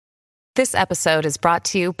This episode is brought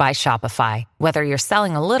to you by Shopify. Whether you're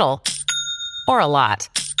selling a little or a lot,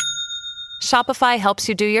 Shopify helps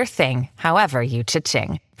you do your thing, however you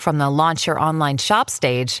cha-ching. From the launch your online shop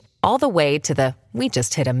stage, all the way to the we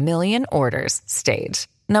just hit 1 million orders stage.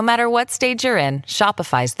 No matter what stage you're in,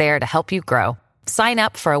 Shopify's there to help you grow. Sign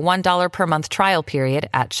up for a $1 per month trial period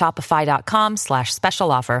at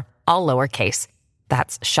shopify.com/special offer, all lowercase.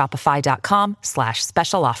 That's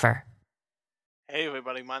shopify.com/special offer. Hey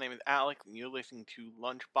everybody, my name is Alex and you're listening to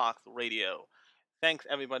Lunchbox Radio. Thanks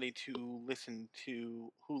everybody who listened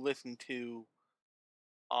to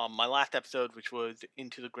my last episode, which was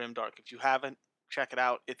Into the Grimdark. If you haven't, check it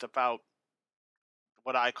out. It's about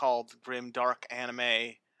what I call the grim dark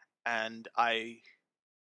anime, and I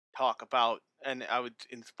talk about, and I was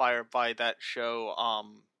inspired by that show,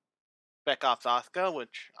 Spec Ops Asuka,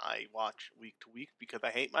 which I watch week to week because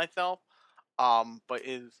I hate myself, but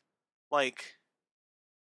is like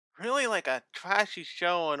really like a trashy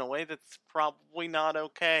show in a way that's probably not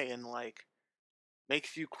okay, and like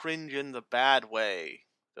makes you cringe in the bad way,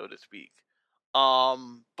 so to speak.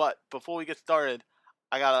 But before we get started,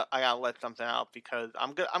 I gotta let something out because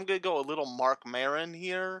I'm gonna go a little Mark Maron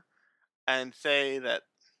here and say that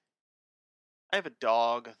I have a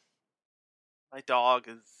dog. My dog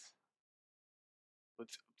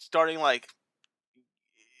was starting like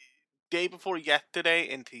day before yesterday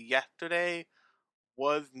into yesterday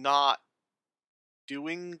was not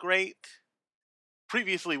doing great.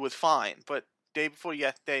 Previously was fine, but day before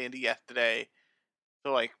yesterday into yesterday,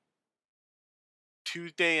 so like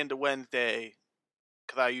Tuesday into Wednesday,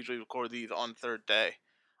 because I usually record these on third day,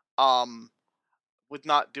 was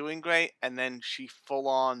not doing great, and then she full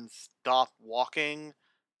on stopped walking,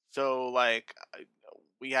 so like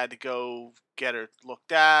we had to go get her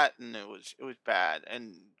looked at, and it was bad,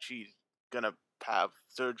 and she's gonna have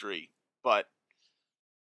surgery. But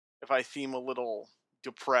if I seem a little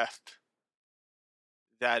depressed,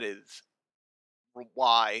 that is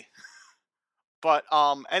why. But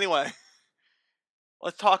anyway,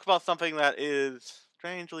 let's talk about something that is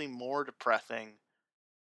strangely more depressing,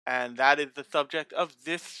 and that is the subject of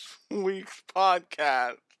this week's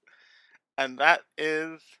podcast, and that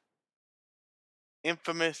is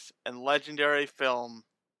infamous and legendary film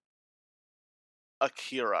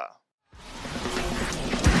Akira.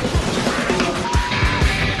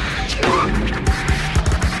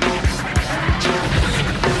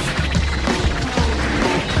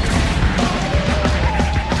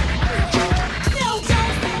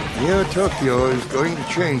 Yeah, Tokyo is going to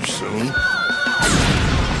change soon.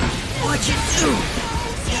 What'd you do?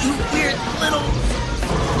 You weird little...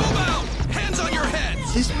 Move out! Hands on your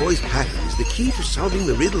heads! This boy's pattern is the key to solving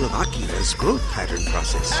the riddle of Akira's growth pattern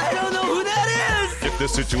process. I don't know who that is! If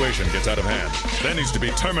this situation gets out of hand, that needs to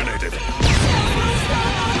be terminated.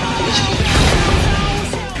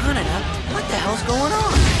 Kaneda, what the hell's going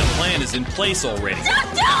on? The plan is in place already.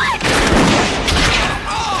 Don't do it!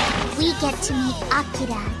 We get to meet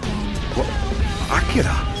Akira again. What?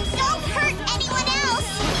 Akira? Don't hurt anyone else!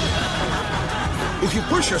 If you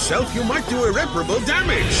push yourself, you might do irreparable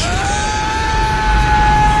damage.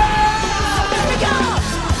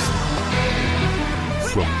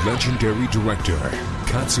 From legendary director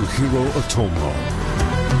Katsuhiro Otomo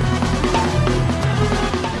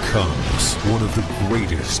comes one of the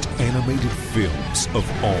greatest animated films of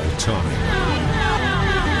all time.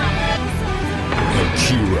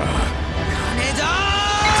 Akira. Kaneda!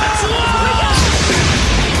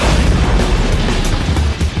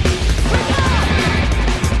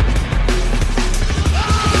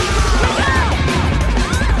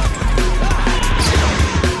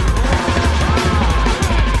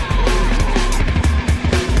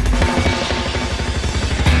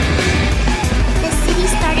 The city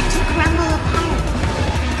started to crumble apart,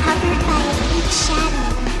 covered by a big shadow,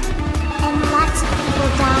 and lots of people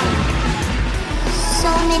died. So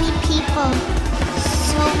many people,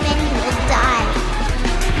 so many will die.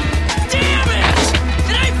 Damn it!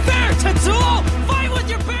 It ain't fair, Tetsuo! Fight with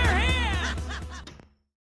your bare hands!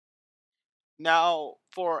 Now,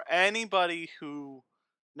 for anybody who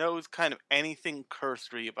knows kind of anything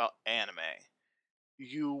cursory about anime,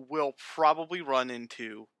 you will probably run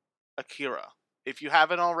into Akira. If you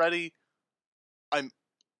haven't already, I'm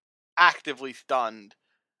actively stunned.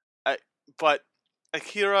 But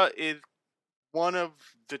Akira is one of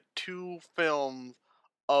the two films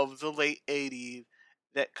of the late 80s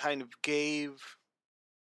that kind of gave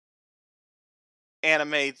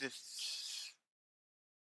anime this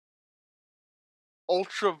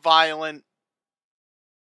ultra-violent,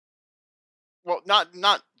 well, not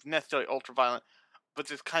necessarily ultra-violent, but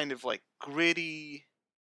this kind of like gritty,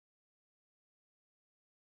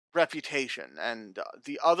 reputation. And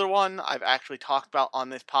the other one I've actually talked about on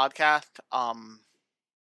this podcast,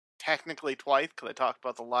 technically twice, because I talked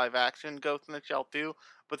about the live action Ghost in the Shell too,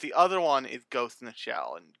 but the other one is Ghost in the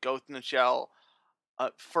Shell. And Ghost in the Shell,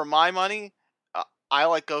 for my money, I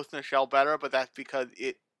like Ghost in the Shell better, but that's because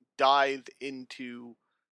it dives into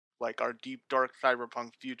like our deep dark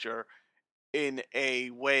cyberpunk future in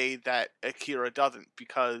a way that Akira doesn't,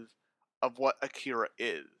 because of what Akira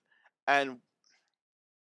is.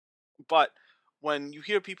 But when you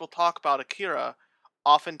hear people talk about Akira,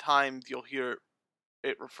 oftentimes you'll hear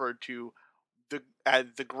it referred to as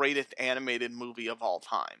the greatest animated movie of all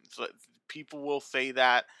time. So people will say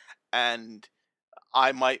that, and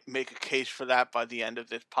I might make a case for that by the end of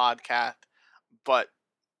this podcast. But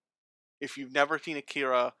if you've never seen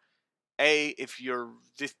Akira, if you're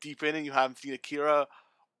this deep in and you haven't seen Akira,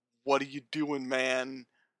 what are you doing, man?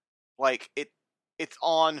 Like, it's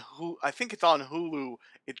on I think it's on Hulu.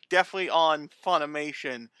 It's definitely on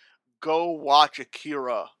Funimation. Go watch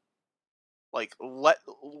Akira. Like,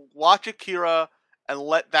 watch Akira and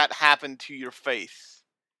let that happen to your face.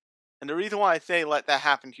 And the reason why I say let that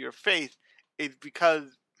happen to your face is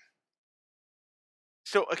because,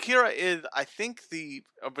 so Akira is, I think the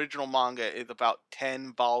original manga is about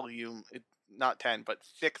 10 volume, not 10, but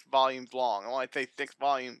 6 volumes long. And when I say 6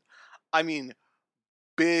 volumes, I mean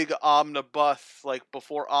big omnibus, like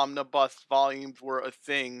before omnibus volumes were a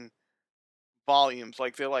thing, volumes.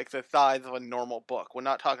 Like, they're like the size of a normal book. We're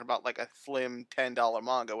not talking about like a slim $10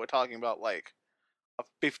 manga. We're talking about like a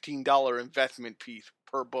 $15 investment piece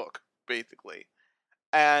per book, basically.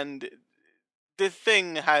 And this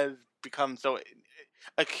thing has become so,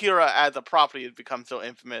 Akira as a property has become so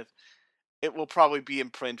infamous, it will probably be in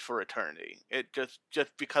print for eternity. It just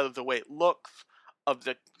because of the way it looks, of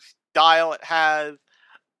the style it has.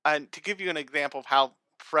 And to give you an example of how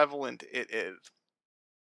prevalent it is,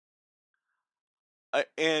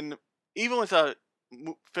 and even with a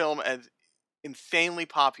film as insanely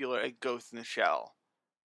popular as Ghost in the Shell,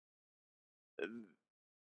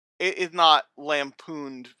 it is not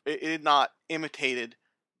lampooned, it is not imitated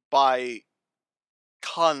by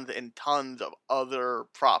tons and tons of other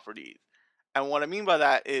properties. And what I mean by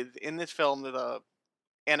that is, in this film, there's a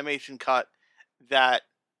animation cut that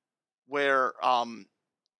where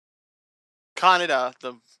Kaneda,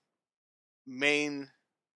 the main,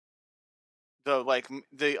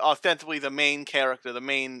 the ostensibly the main character, the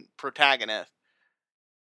main protagonist,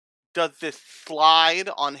 does this slide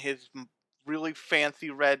on his really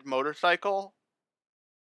fancy red motorcycle.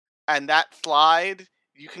 And that slide,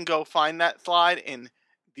 you can go find that slide in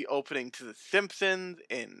the opening to The Simpsons,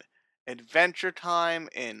 in Adventure Time,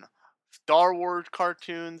 in Star Wars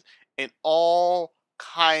cartoons, in all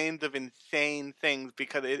kinds of insane things,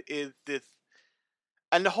 because it is this.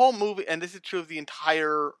 And the whole movie, and this is true of the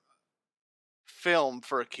entire film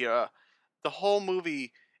for Akira, the whole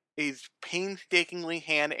movie is painstakingly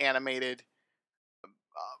hand animated,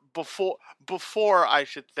 before I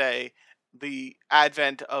should say the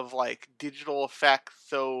advent of like digital effects.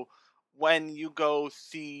 So when you go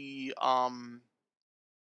see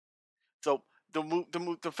so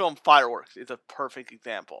the film Fireworks is a perfect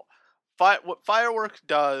example. What Fireworks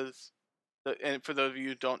does, and for those of you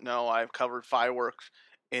who don't know, I've covered Fireworks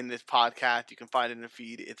in this podcast. You can find it in the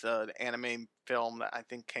feed. It's an anime film that I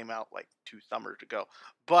think came out like 2 summers ago.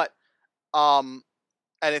 But and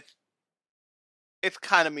it's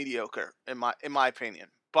kind of mediocre in my opinion,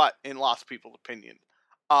 but in lots of people's opinion.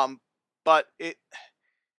 But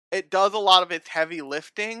it does a lot of its heavy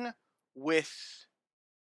lifting with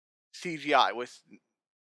CGI, with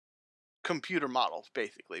computer models,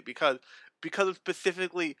 basically, because of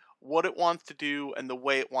specifically what it wants to do and the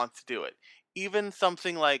way it wants to do it. Even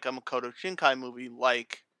something like a Makoto Shinkai movie,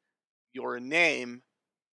 like Your Name,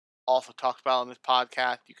 also talked about on this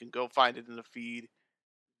podcast. You can go find it in the feed.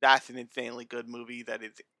 That's an insanely good movie that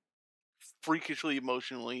is freakishly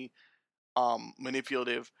emotionally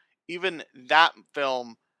manipulative. Even that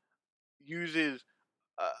film uses,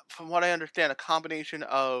 from what I understand, a combination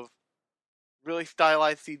of really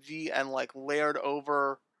stylized CG and like layered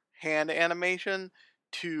over hand animation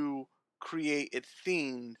to create its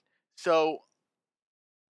scenes. So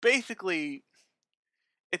basically,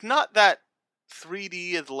 it's not that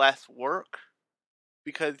 3D is less work,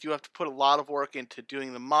 because you have to put a lot of work into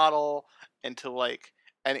doing the model and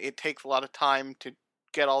and it takes a lot of time to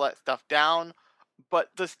get all that stuff down, but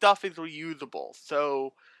the stuff is reusable.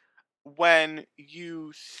 So when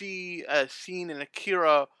you see a scene in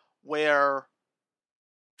Akira where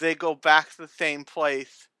they go back to the same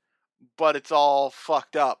place, but it's all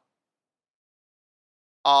fucked up,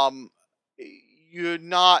 you're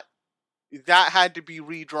not that had to be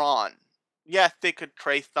redrawn. Yes, they could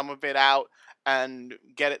trace some of it out and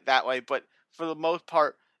get it that way, but for the most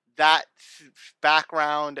part, that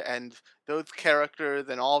background and those characters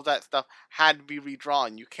and all of that stuff had to be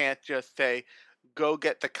redrawn. You can't just say, go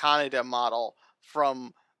get the Kaneda model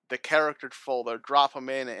from the characters folder, drop him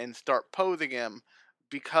in, and start posing him,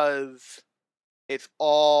 because it's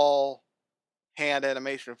all hand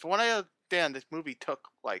animation. From what I understand, this movie took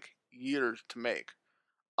like years to make.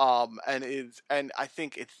 And I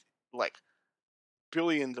think it's like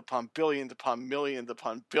billions upon billions upon millions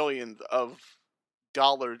upon billions of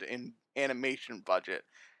dollars in animation budget.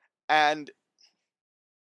 And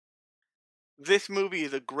this movie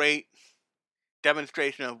is a great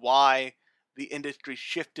demonstration of why the industry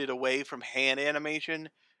shifted away from hand animation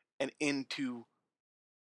and into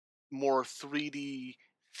more 3D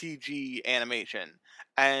CG animation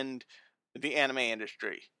and the anime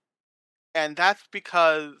industry. And that's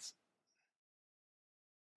because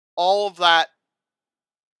all of that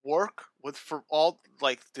work was for all,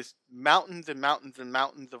 like, this mountains and mountains and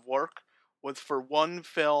mountains of work was for one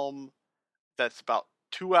film that's about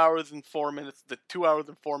 2 hours and 4 minutes, 2 hours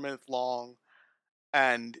and 4 minutes long,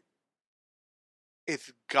 and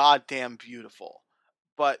it's goddamn beautiful.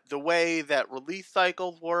 But the way that release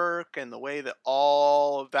cycles work and the way that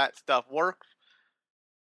all of that stuff works,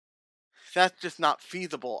 that's just not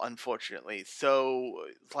feasible, unfortunately. So,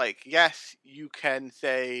 like, yes, you can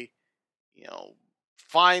say, you know,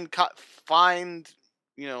 find,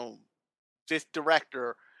 you know, this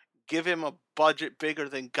director, give him a budget bigger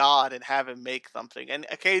than God, and have him make something. And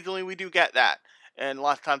occasionally we do get that. And a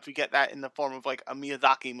lot of times we get that in the form of like a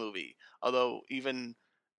Miyazaki movie. Although even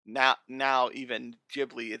now even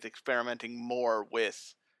Ghibli is experimenting more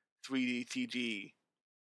with 3D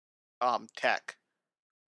CG tech.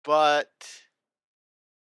 But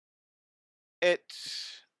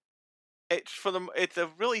it's it's a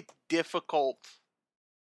really difficult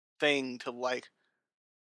thing to like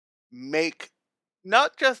make,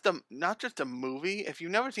 not just a movie. If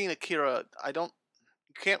you've never seen Akira, you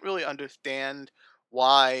can't really understand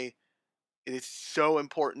why it is so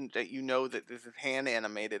important that you know that this is hand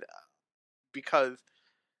animated, because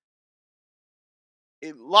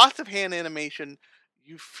in lots of hand animation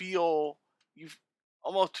you feel you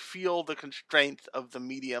almost feel the constraints of the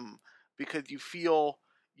medium, because you feel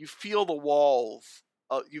the walls,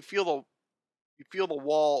 you feel the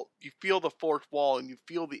fourth wall, and you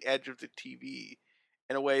feel the edge of the TV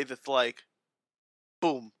in a way that's like,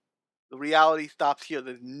 boom, the reality stops here.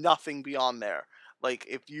 There's nothing beyond there. Like,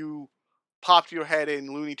 if you popped your head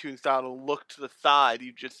in Looney Tunes style and looked to the side,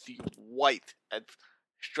 you just see white and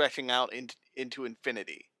stretching out into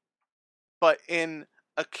infinity. But in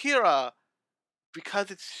Akira,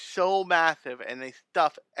 because it's so massive and they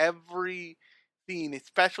stuff every scene,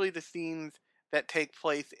 especially the scenes that take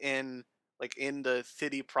place in the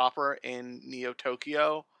city proper in Neo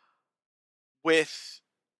Tokyo, with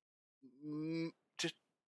just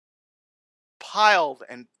piles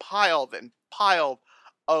and piles and piles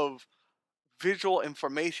of visual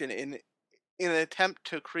information in an attempt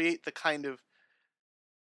to create the kind of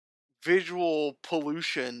visual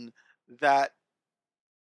pollution that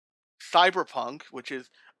cyberpunk, which is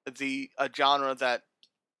a genre that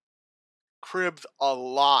cribs a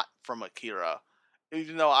lot from Akira,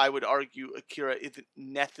 even though I would argue Akira isn't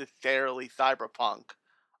necessarily cyberpunk.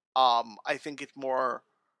 I think it's more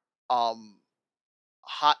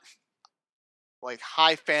hot, like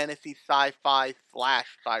high fantasy sci-fi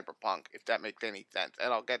slash cyberpunk, if that makes any sense.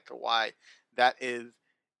 And I'll get to why that is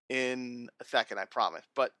in a second, I promise.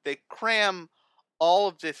 But they cram all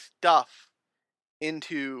of this stuff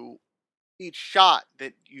into each shot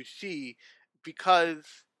that you see,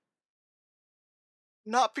 because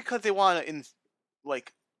not because they want to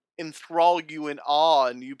like enthrall you in awe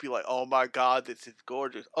and you be like, oh my god, this is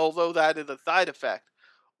gorgeous, although that is a side effect.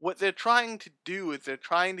 What they're trying to do is they're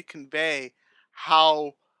trying to convey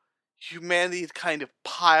how humanity is kind of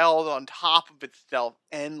piled on top of itself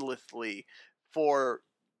endlessly for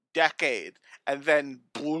decades, and then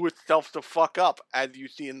blew itself the fuck up, as you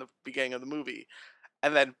see in the beginning of the movie,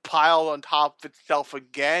 and then piled on top of itself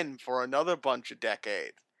again for another bunch of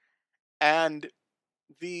decades. And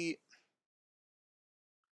the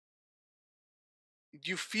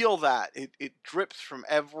you feel that it drips from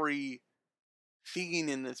every scene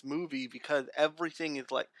in this movie, because everything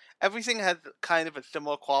has kind of a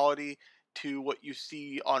similar quality to what you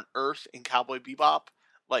see on Earth in Cowboy Bebop.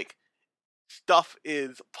 Like, stuff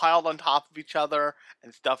is piled on top of each other,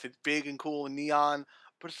 and stuff is big and cool and neon,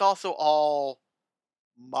 but it's also all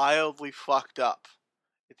mildly fucked up.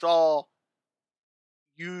 It's all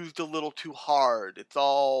used a little too hard. It's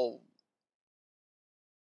all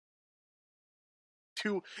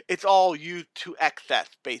it's all used to excess,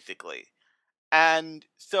 basically. And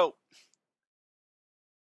so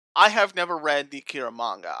I have never read the Akira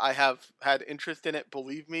manga. I have had interest in it,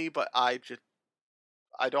 believe me, but I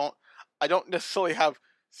don't necessarily have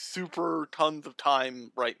super tons of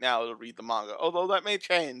time right now to read the manga. Although that may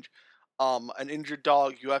change. An injured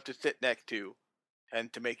dog you have to sit next to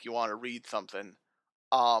tend to make you want to read something.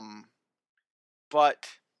 But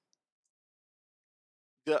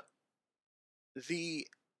the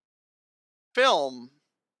film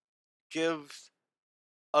gives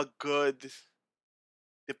a good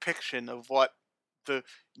depiction of what the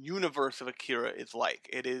universe of Akira is like.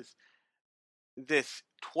 It is this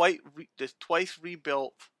twice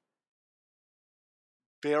rebuilt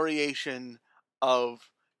variation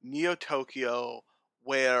of Neo Tokyo,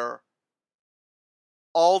 where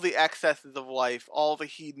all the excesses of life, all the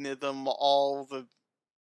hedonism, all the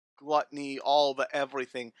gluttony, all the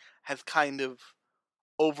everything has kind of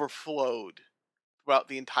overflowed throughout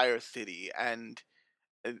the entire city, and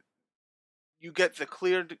you get the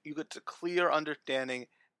clear understanding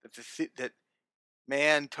that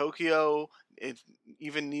Tokyo, it's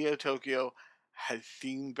even Neo Tokyo, has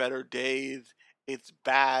seen better days. It's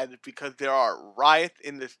bad because there are riots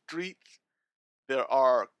in the streets, there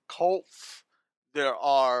are cults, there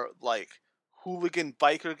are like hooligan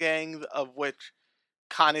biker gangs, of which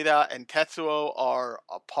Kaneda and Tetsuo are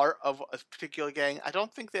a part of a particular gang. I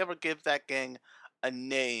don't think they ever give that gang a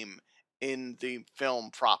name in the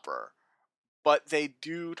film proper, but they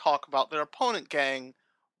do talk about their opponent gang,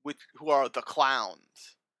 who are the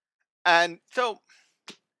clowns. And so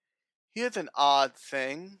here's an odd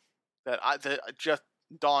thing that just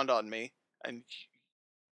dawned on me, and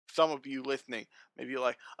some of you listening maybe you're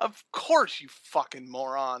like, "Of course, you fucking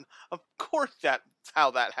moron! Of course that's how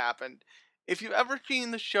that happened." If you've ever seen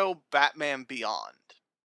the show Batman Beyond,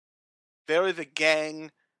 there is a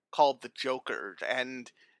gang called the Jokers,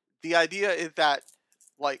 and the idea is that,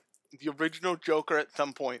 like, the original Joker at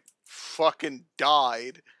some point fucking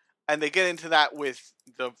died, and they get into that with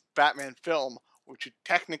the Batman film, which is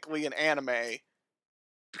technically an anime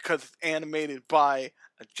because it's animated by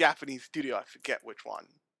a Japanese studio. I forget which one,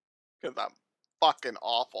 because I'm fucking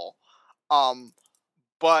awful.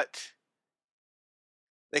 But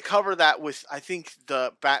they cover that with, I think,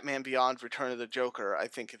 the Batman Beyond Return of the Joker, I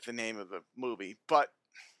think is the name of the movie. But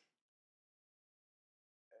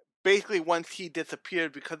basically, once he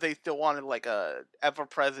disappeared, because they still wanted like a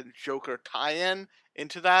ever-present Joker tie-in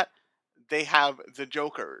into that, they have the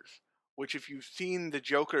Jokers, which, if you've seen the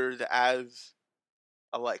Jokers as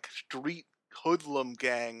a like street hoodlum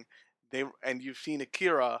gang, and you've seen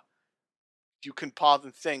Akira, you can pause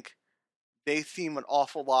and think, they seem an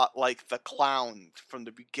awful lot like the clowns from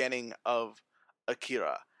the beginning of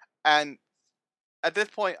Akira. And at this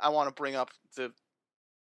point, I want to bring up the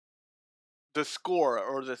score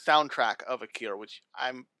or the soundtrack of Akira, which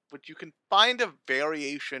you can find a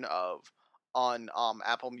variation of on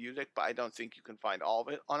Apple Music, but I don't think you can find all of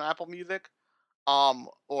it on Apple Music.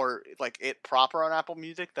 Or like it proper on Apple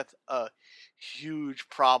Music. That's a huge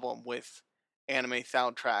problem with anime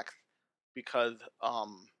soundtracks, because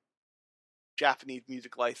Japanese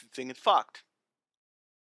music licensing is fucked.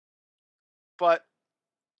 But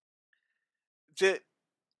the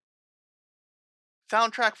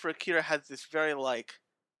soundtrack for Akira has this very like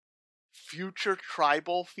future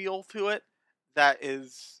tribal feel to it that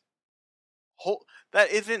isn't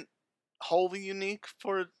wholly unique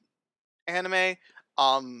for anime.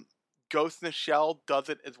 Ghost in the Shell does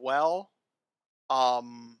it as well.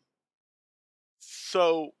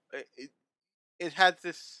 So it has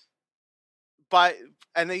this,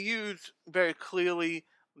 and they use very clearly,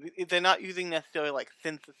 they're not using necessarily like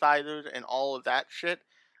synthesizers and all of that shit.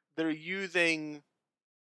 They're using,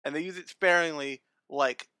 and they use it sparingly,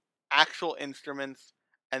 like actual instruments,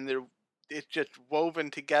 and it's just woven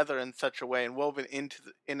together in such a way, and woven in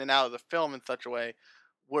and out of the film in such a way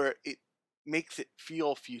where it makes it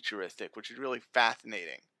feel futuristic, which is really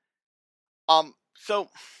fascinating. So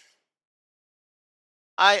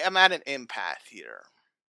I am at an impasse here.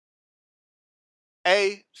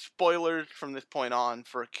 Spoilers from this point on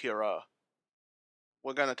for Akira.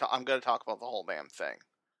 I'm gonna talk about the whole damn thing.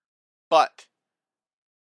 But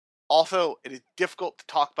also, it is difficult to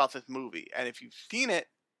talk about this movie, and if you've seen it,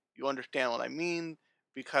 you understand what I mean,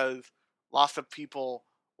 because lots of people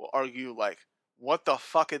will argue, like, what the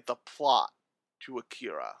fuck is the plot to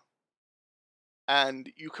Akira?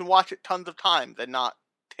 And you can watch it tons of times and not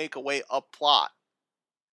take away a plot.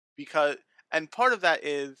 And part of that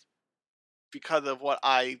is because of what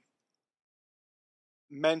I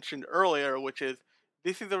mentioned earlier, which is,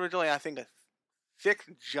 this is originally, I think, a 6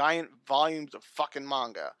 giant volumes of fucking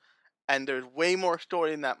manga, and there's way more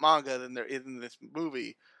story in that manga than there is in this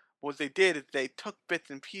movie. What they did is they took bits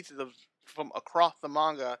and pieces from across the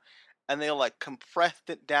manga, and they like compressed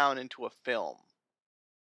it down into a film,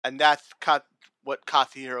 and that's what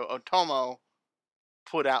Katsuhiro Otomo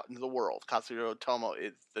put out into the world. Katsuhiro Otomo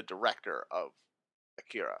is the director of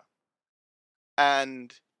Akira,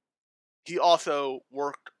 and he also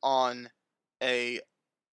worked on a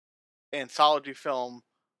anthology film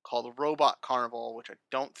called Robot Carnival, which I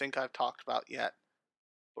don't think I've talked about yet.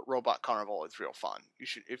 But Robot Carnival is real fun. You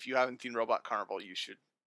should, if you haven't seen Robot Carnival, you should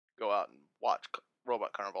go out and watch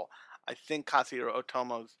Robot Carnival. I think Katsuhiro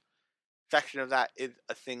Otomo's section of that is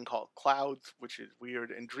a thing called Clouds, which is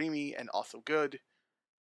weird and dreamy and also good.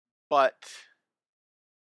 But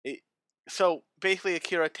so basically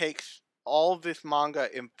Akira takes all of this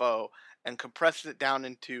manga info and compresses it down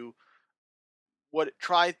into what it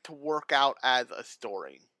tries to work out as a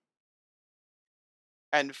story.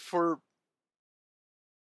 And for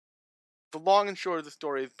the long and short of the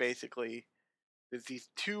story is basically there's these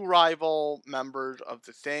 2 rival members of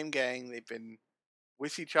the same gang. They've been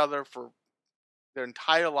with each other for their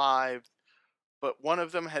entire lives, but one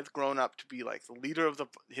of them has grown up to be like the leader of the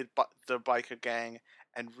biker gang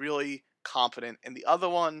and really competent, and the other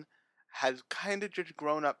one has kind of just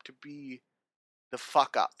grown up to be the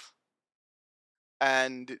fuck up.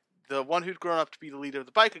 And the one who's grown up to be the leader of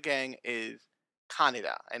the biker gang is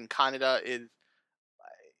Kaneda, and Kaneda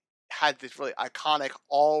had this really iconic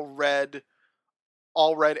all red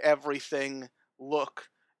everything look,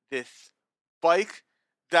 this bike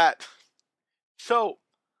that so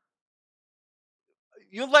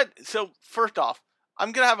first off,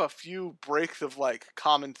 I'm gonna have a few breaks of like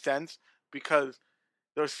common sense because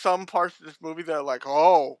there's some parts of this movie that are like,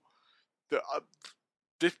 oh,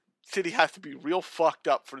 this city has to be real fucked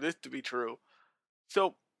up for this to be true.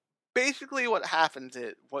 So basically what happens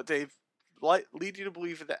is, what they've lead you to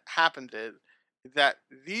believe that happens is that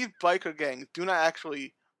these biker gangs do not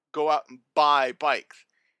actually go out and buy bikes.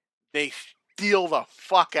 They steal the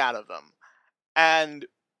fuck out of them. And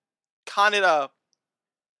Kaneda's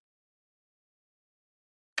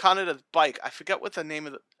bike, I forget what the name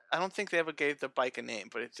of I don't think they ever gave the bike a name,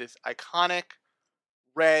 but it's this iconic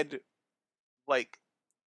red, like,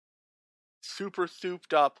 super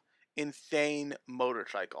souped up, insane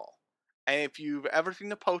motorcycle. And if you've ever seen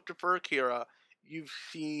the poster for Akira, you've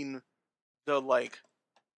seen the, like,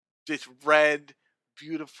 this red,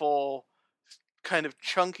 beautiful, kind of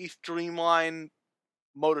chunky, streamlined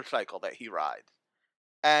motorcycle that he rides.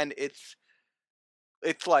 And it's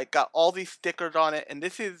like got all these stickers on it, and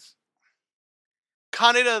this is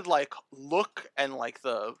Kaneda's like look and like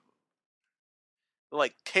the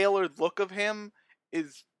like tailored look of him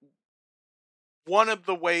is one of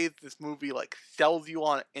the ways this movie like sells you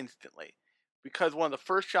on it instantly, because one of the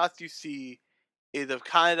first shots you see is of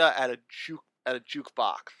Kaneda at a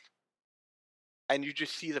jukebox, and you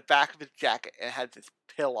just see the back of his jacket and it has this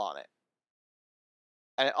pill on it,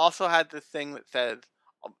 and it also had this thing that says,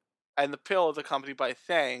 and the pill is accompanied by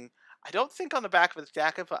saying, I don't think on the back of his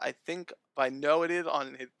jacket, but I know it is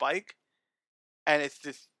on his bike, and it's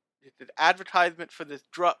this advertisement for this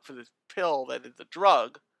pill that is a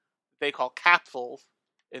drug they call capsules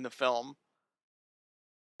in the film,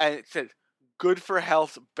 and it says good for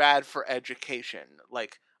health, bad for education,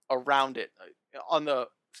 like around it on the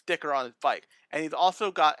sticker on his bike. And he's also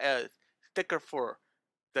got a sticker for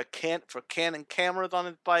Canon cameras on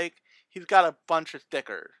his bike. He's got a bunch of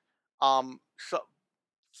stickers. So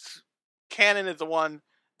Canon is the one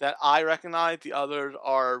that I recognize. The others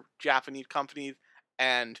are Japanese companies,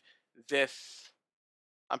 and this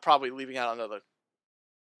I'm probably leaving out another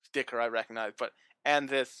sticker I recognize, and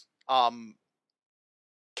this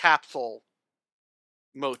capsule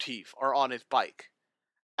motif are on his bike.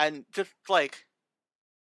 And just like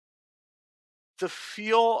the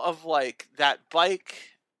feel of like that bike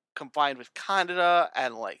combined with Kaneda,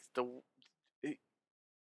 and like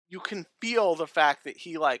you can feel the fact that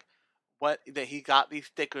he like that he got these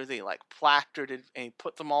stickers and he like plastered it and he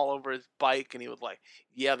put them all over his bike, and he was like,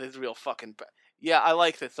 yeah, this is real fucking yeah, I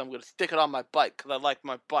like this, so I'm gonna stick it on my bike because I like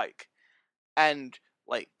my bike. And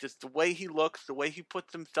like just the way he looks, the way he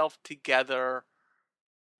puts himself together,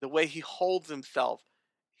 the way he holds himself,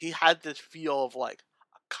 he had this feel of like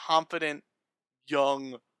a confident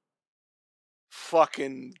young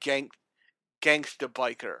fucking gangsta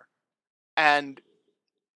biker. And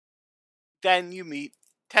then you meet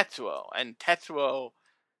Tetsuo, and Tetsuo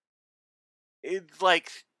is like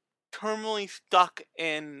terminally stuck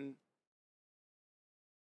in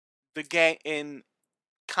the gang in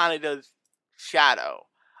Kaneda's shadow,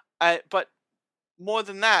 but more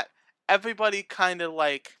than that, everybody kind of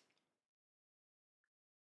like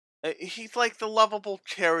he's like the lovable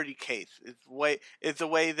charity case. Is the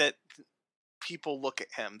way that people look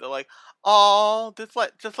at him. They're like, "Oh, just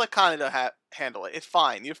let Kaneda handle it. It's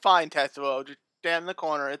fine. You're fine, Tetsuo. Just stand in the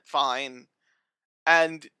corner. It's fine."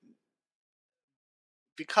 And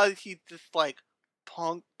because he's this like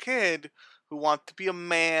punk kid who wants to be a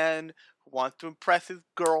man, who wants to impress his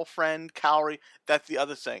girlfriend, Kaori. That's the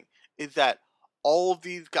other thing, is that all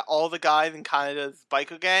the guys in Kaneda's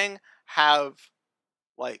biker gang have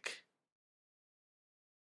like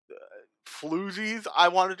floozies, I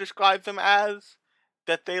want to describe them as,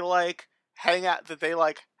 that they like hang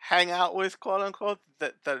out with, quote unquote,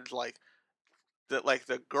 that like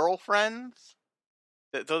the girlfriends,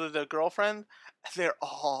 that those are their girlfriends. They're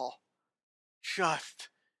all just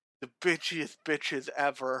the bitchiest bitches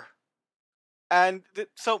ever. And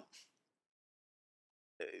so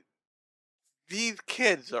these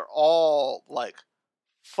kids are all like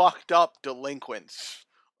fucked up delinquents.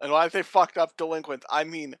 And when I say fucked up delinquents, I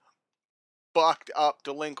mean fucked up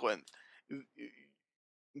delinquents.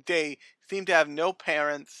 They seem to have no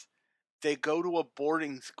parents. They go to a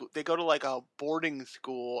boarding school. They go to like a boarding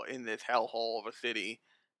school in this hellhole of a city,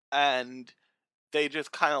 and they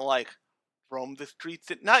just kind of like roam the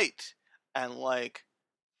streets at night and like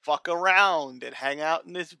fuck around and hang out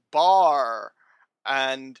in this bar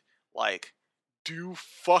and like do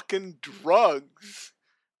fucking drugs,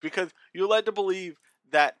 because you're led to believe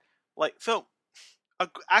that like so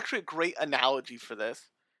actually a great analogy for this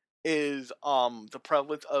is the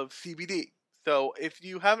prevalence of CBD. So if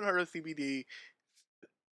you haven't heard of CBD,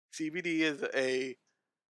 CBD is a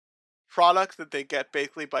product that they get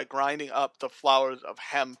basically by grinding up the flowers of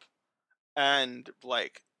hemp and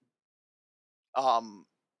like um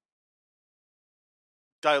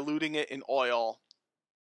diluting it in oil,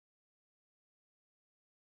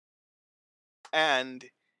 and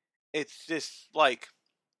it's just like,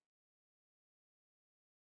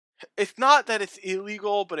 it's not that it's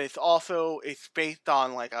illegal, but it's based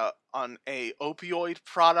on like a opioid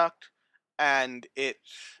product, and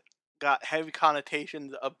it's got heavy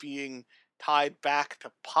connotations of being tied back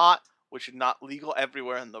to pot, which is not legal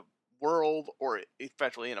everywhere in the world, or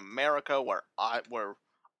especially in America, where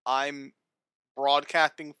I'm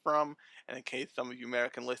broadcasting from. And in case some of you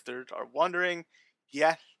American listeners are wondering,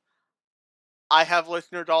 yes, I have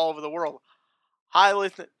listeners all over the world. Hi,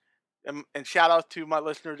 listen, and shout out to my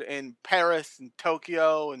listeners in Paris and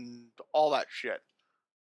Tokyo and all that shit.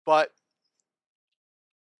 But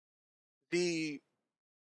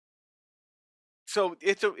so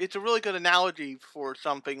it's a really good analogy for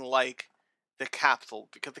something like the capsule,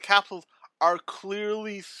 because the capsules are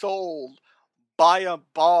clearly sold by a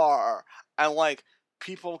bar, and like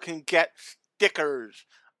people can get stickers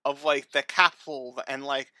of like the capsules and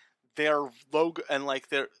like their logo, and like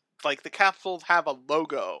the capsules have a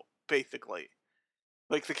logo basically.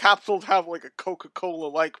 Like the capsules have like a Coca-Cola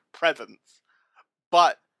like presence,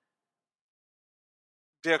 but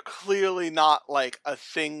they're clearly not like a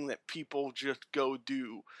thing that people just go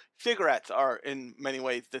do. Cigarettes are in many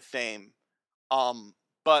ways the same.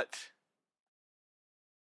 But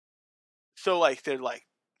so like they're like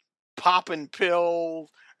popping pills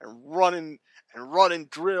and running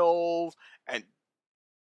drills and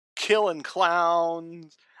killing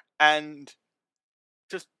clowns, and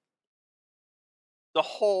just the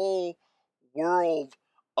whole world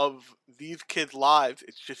of these kids' lives,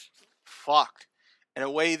 it's just fucked in a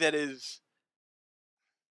way that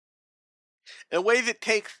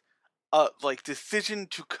takes a like decision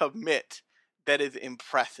to commit that is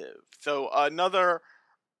impressive. So another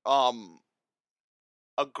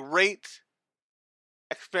a great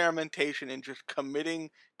experimentation in just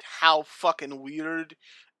committing to how fucking weird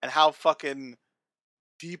and how fucking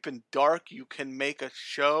deep and dark you can make a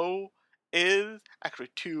show is, actually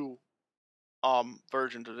two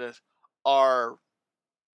versions of this are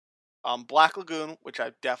Black Lagoon, which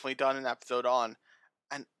I've definitely done an episode on,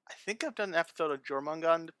 and I think I've done an episode of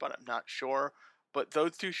Jormungand, but I'm not sure. But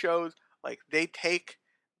those two shows, like, they take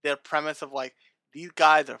their premise of like, these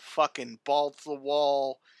guys are fucking balls to the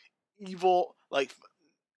wall, evil, like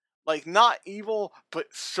not evil, but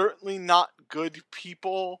certainly not good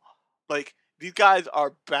people. Like, these guys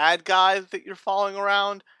are bad guys that you're following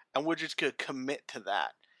around, and we're just gonna commit to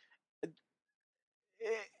that.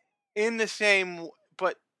 In the same,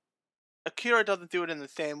 but Akira doesn't do it in the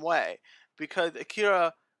same way, because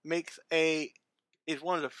Akira is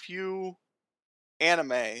one of the few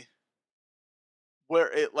anime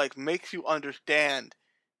where it like makes you understand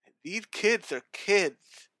these kids are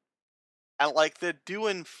kids, and like they're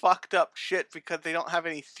doing fucked up shit because they don't have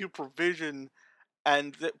any supervision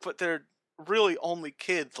but they're really only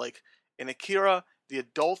kids. Like in Akira, the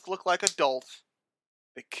adults look like adults,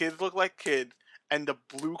 the kids look like kids, and the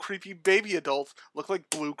blue creepy baby adults look like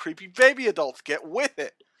blue creepy baby adults. Get with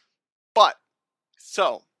it. But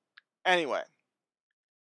so anyway,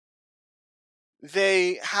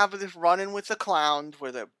 they have this run-in with the clowns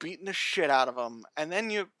where they're beating the shit out of them, and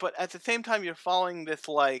then but at the same time you're following this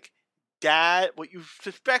like dad. What you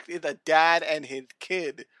suspect is a dad and his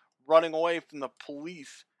kid running away from the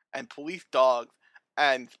police and police dogs.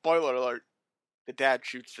 And spoiler alert, the dad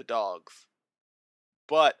shoots the dogs.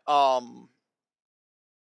 But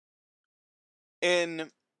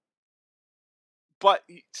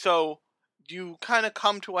so you kind of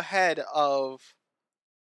come to a head of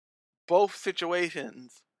both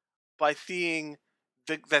situations by seeing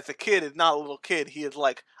that the kid is not a little kid. He is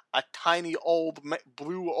like a tiny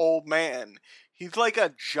blue old man. He's like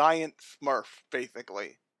a giant Smurf,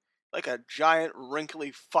 basically. Like a giant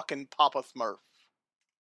wrinkly fucking Papa Smurf.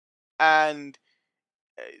 And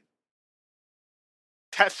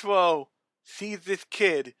Tetsuo sees this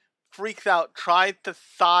kid, freaks out, tries to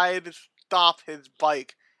stop his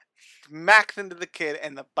bike, smacks into the kid,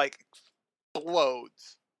 and the bike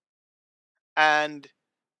explodes. And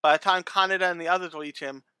by the time Kaneda and the others reach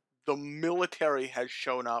him, the military has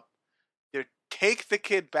shown up. They take the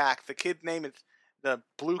kid back. The kid's name is, the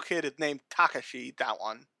blue kid is named Takashi, that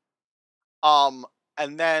one.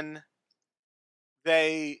 And then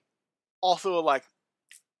they also are like,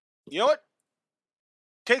 you know what?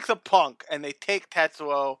 Take the punk, and they take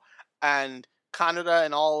Tetsuo, and Kaneda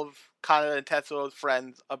and all of Kaneda and Tetsuo's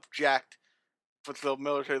friends object, but the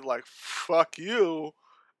military's like, fuck you,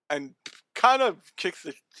 and kind of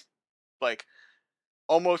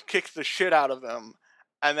almost kicks the shit out of them,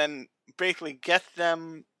 and then basically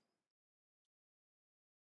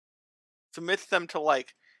submits them to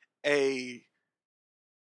like a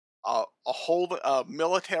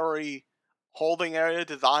military holding area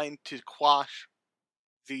designed to quash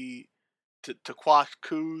to quash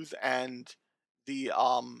coups and the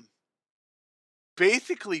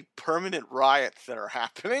basically permanent riots that are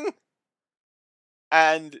happening.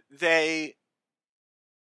 And they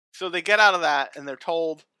get out of that, and they're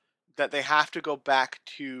told that they have to go back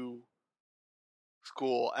to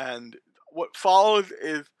school. And what follows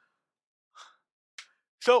is,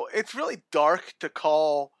 so it's really dark to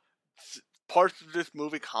call parts of this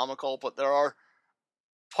movie comical, but there are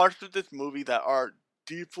parts of this movie that are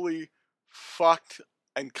deeply fucked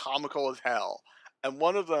and comical as hell. And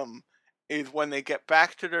one of them is when they get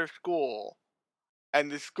back to their school, and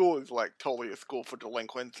this school is like totally a school for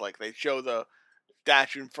delinquents. Like they show the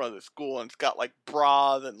statue in front of the school, and it's got like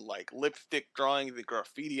bras and like lipstick drawings and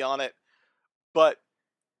graffiti on it. But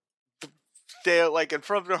they're like in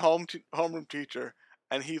front of their homeroom teacher,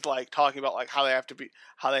 and he's like talking about like how they have to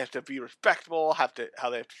be respectable, how they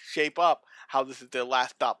have to shape up, how this is their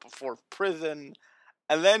last stop before prison.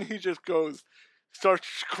 And then he just starts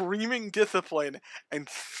screaming discipline and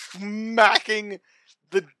smacking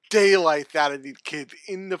the daylights out of these kids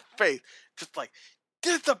in the face. Just like,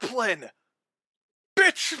 discipline!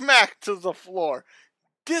 Bitch smack to the floor!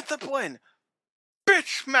 Discipline!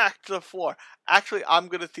 Bitch smack to the floor! Actually, I'm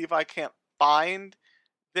gonna see if I can't find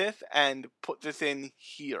this and put this in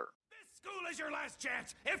here. School is your last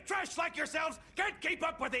chance. If trash like yourselves can't keep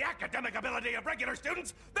up with the academic ability of regular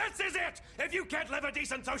students, this is it. If you can't live a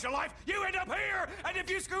decent social life, you end up here. And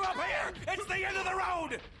if you screw up here, it's the end of the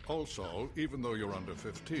road. Also, even though you're under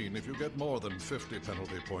 15, if you get more than 50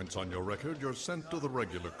 penalty points on your record, you're sent to the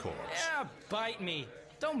regular course. Yeah, bite me.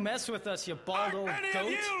 Don't mess with us, you bald old Any goat.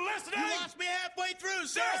 of you listening? You lost me halfway through,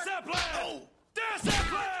 sir. Discipline! Oh.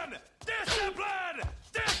 Discipline! Discipline!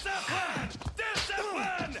 Discipline!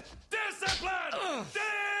 Discipline! Discipline!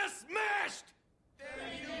 Dismissed!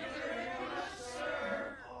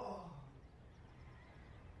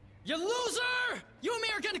 You loser! You and me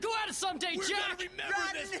are gonna go at it someday, We're Jack! gonna remember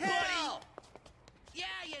this, buddy. Yeah,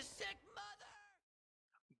 you sick mother!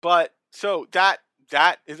 But so that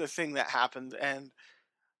is a thing that happens, and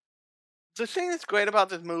the thing that's great about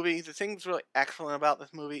this movie, the thing that's really excellent about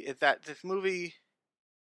this movie, is that this movie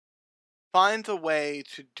finds a way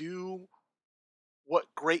to do what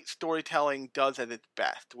great storytelling does at its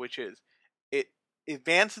best, which is it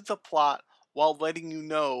advances the plot while letting you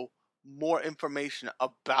know more information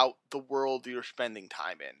about the world you're spending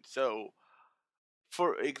time in. So,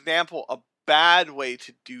 for example, a bad way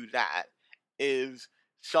to do that is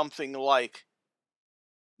something like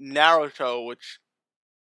Naruto, which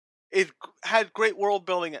has great world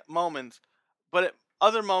building at moments, but at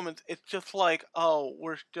other moments it's just like, oh,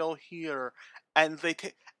 we're still here, and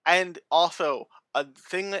and also a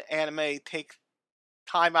thing that anime takes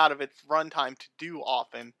time out of its runtime to do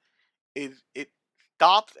often is it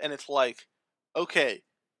stops and it's like, okay,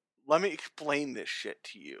 let me explain this shit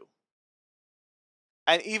to you.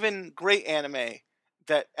 And even great anime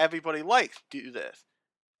that everybody likes do this.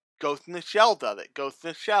 Ghost in the Shell does it. Ghost in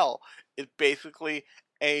the Shell is basically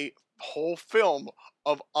a whole film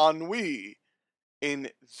of ennui in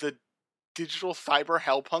the digital cyber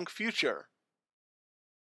hellpunk future.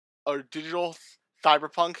 Or digital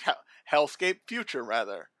cyberpunk hellscape future,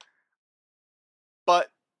 rather.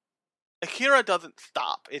 But Akira doesn't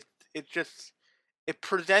stop. It just it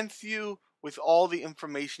presents you with all the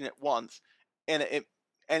information at once, and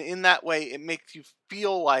in that way it makes you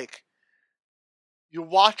feel like you're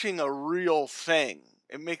watching a real thing.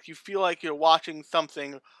 It makes you feel like you're watching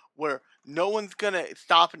something where no one's gonna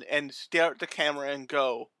stop and stare at the camera and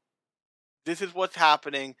go, "This is what's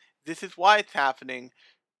happening. This is why it's happening."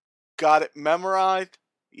 Got it memorized?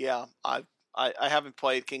 Yeah, I haven't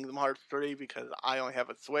played Kingdom Hearts 3 because I only have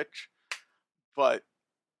a Switch, but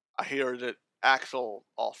I hear that Axel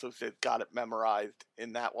also said got it memorized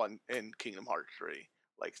in that one in Kingdom Hearts 3,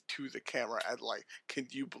 like to the camera and like, can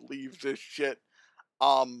you believe this shit?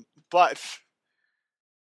 But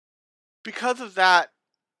because of that,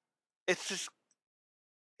 it's just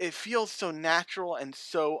it feels so natural and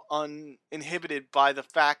so uninhibited by the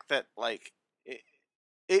fact that like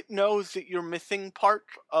it knows that you're missing part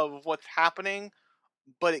of what's happening,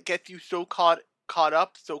 but it gets you so caught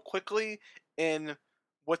up so quickly in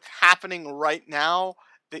what's happening right now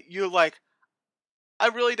that you're like, I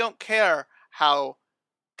really don't care how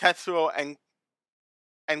Tetsuo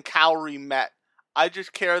and Kaori met. I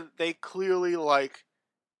just care that they clearly like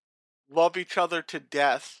love each other to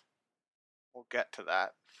death. We'll get to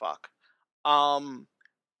that. Fuck.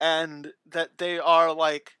 And that they are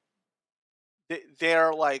like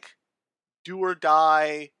they're like do or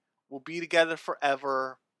die, will be together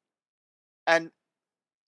forever. And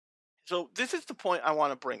so this is the point I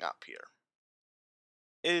want to bring up here.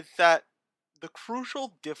 Is that the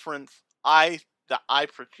crucial difference that I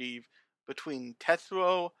perceive between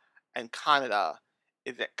Tetsuo and Kaneda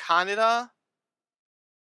is that Kaneda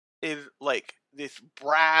is like this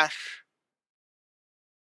brash,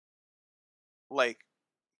 like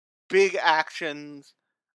big actions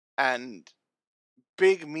and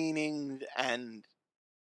big meanings and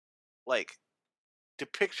like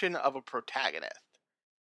depiction of a protagonist.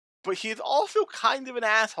 But he's also kind of an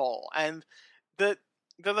asshole, and there's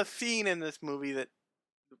a scene in this movie that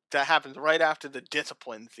happens right after the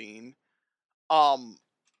discipline scene,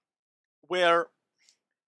 where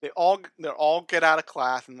they all get out of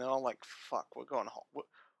class and they're all like, "Fuck, we're going home.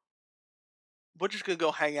 We're just gonna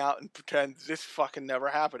go hang out and pretend this fucking never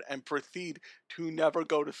happened," and proceed to never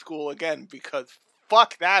go to school again because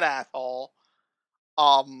fuck that asshole.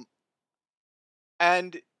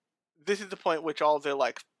 And this is the point at which all their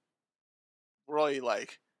like really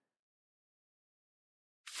like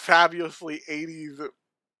fabulously 80s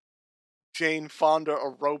Jane Fonda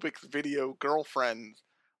aerobics video girlfriends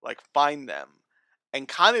like find them. And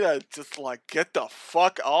Kaneda just like, get the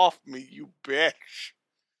fuck off me, you bitch.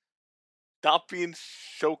 Stop being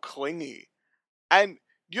so clingy. And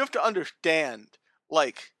you have to understand,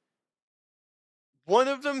 like, one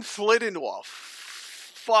of them slid into a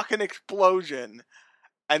fucking explosion,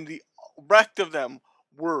 and the rest of them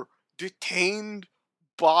were detained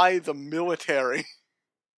by the military.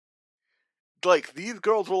 Like, these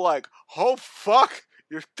girls were like, oh fuck,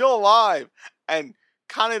 you're still alive. And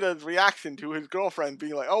Kaneda's reaction to his girlfriend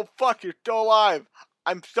being like, oh fuck, you're still alive,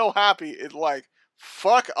 I'm so happy, is like,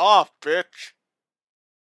 fuck off, bitch.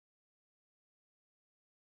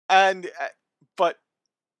 And, but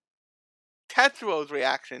Tetsuo's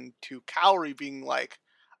reaction to Kaori being like,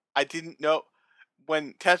 I didn't know,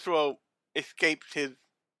 when Tetsuo escapes his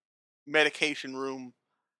medication room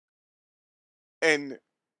in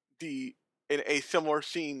a similar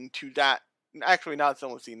scene to that, actually not a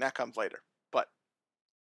similar scene, that comes later, but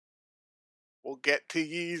we'll get to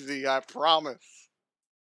Yeezy, I promise.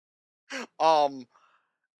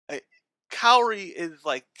 Kaori is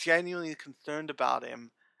like genuinely concerned about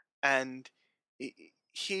him, and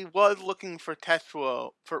he was looking for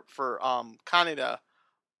Tetsuo for Kaneda,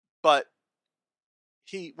 but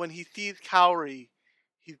when he sees Kaori,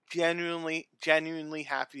 he's genuinely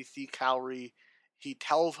happy to see Kaori. He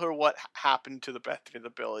tells her what happened to the best of his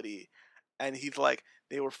ability, and he's like,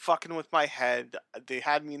 they were fucking with my head. They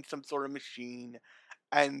had me in some sort of machine,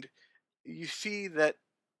 and you see that.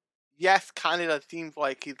 Yes, Kaneda seems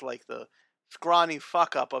like he's like the scrawny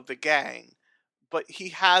fuck up of the gang, but he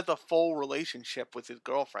has a full relationship with his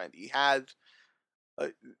girlfriend. He has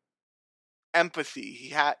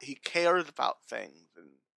empathy. He cares about things, and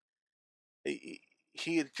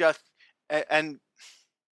he is just and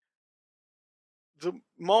the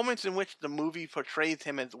moments in which the movie portrays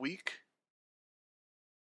him as weak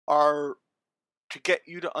are to get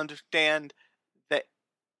you to understand that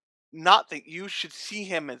not that you should see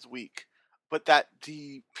him as weak, but that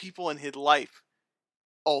the people in his life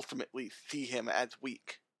ultimately see him as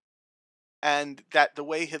weak. And that the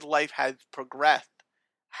way his life has progressed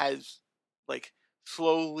has, like,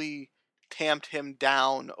 slowly tamped him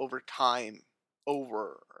down over time,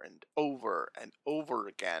 over and over and over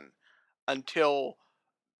again, until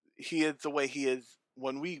he is the way he is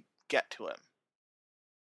when we get to him.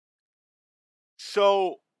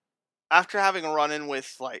 So, after having a run-in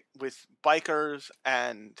with bikers,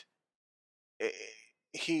 and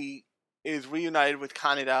he is reunited with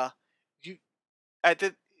Kaneda, you at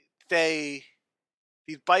the they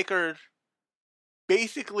these bikers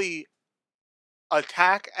basically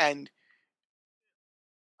attack and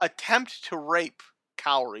attempt to rape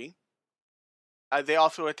Kaori. They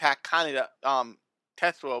also attack Kaneda,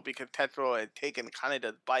 Tetsuo, because Tetsuo had taken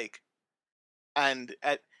Kaneda's bike, and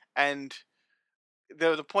there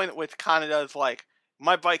was a point at which Kaneda is like,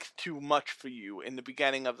 "My bike's too much for you," in the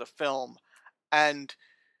beginning of the film, and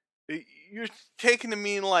you're taken to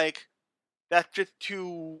mean like that's just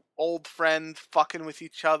two old friends fucking with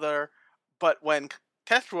each other. But when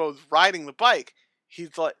Tetsuo's riding the bike,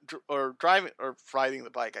 he's like, or riding the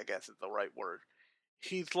bike, I guess is the right word.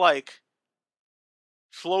 He's like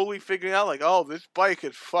slowly figuring out, like, oh, this bike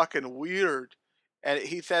is fucking weird. And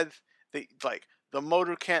he says that, like, the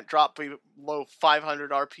motor can't drop below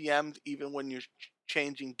 500 RPMs even when you're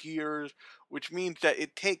changing gears, which means that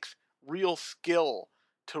it takes real skill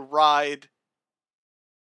to ride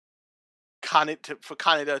for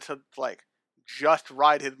Kaneda to, like, just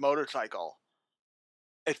ride his motorcycle,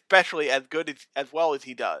 especially as good as well as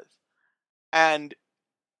he does. And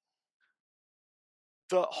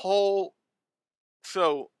the whole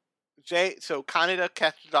so Kaneda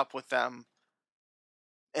catches up with them,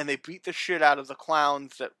 and they beat the shit out of the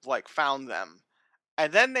clowns that, like, found them.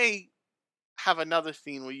 And then they have another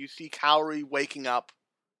scene where you see Kaori waking up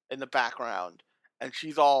in the background, and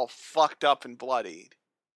she's all fucked up and bloodied.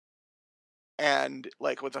 And,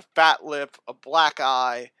 like, with a fat lip, a black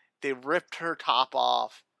eye, they ripped her top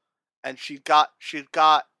off, and she's got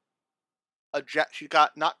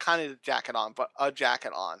not kind of a jacket on, but a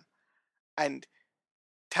jacket on. And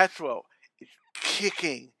Tetsuo is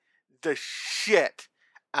kicking the shit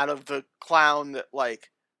out of the clown that,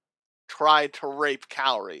 like, tried to rape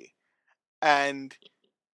Kaori. And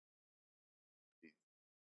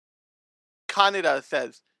Kaneda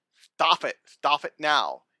says, stop it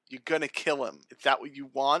now. You're gonna kill him. Is that what you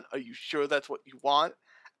want? Are you sure that's what you want?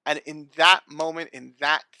 And in that moment, in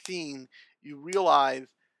that scene, you realize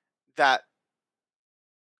that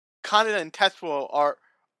Kaneda and Tetsuo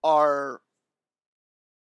are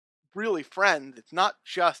really friends. It's not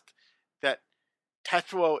just that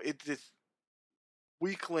Tetsuo is this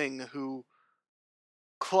weakling who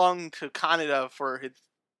clung to Kaneda for his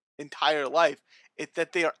entire life. It's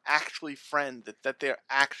that they are actually friends. It's that they're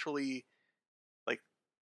actually, like,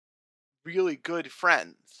 really good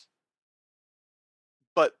friends.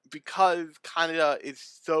 But because Kaneda is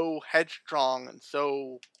so headstrong and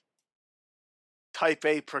so type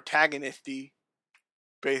A protagonisty,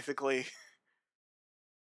 basically,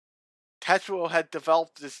 Tetsuo had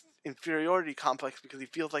developed this inferiority complex because he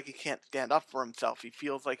feels like he can't stand up for himself. He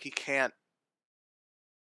feels like he can't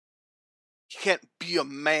be a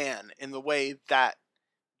man in the way that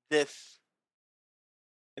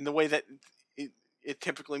it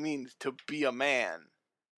typically means to be a man.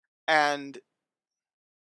 And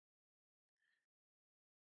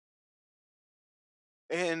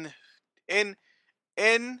in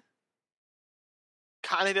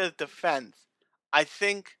Kaneda's defense, I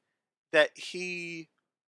think that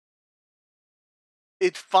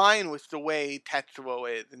it's fine with the way Tetsuo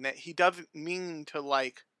is, and that he doesn't mean to,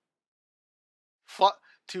 like,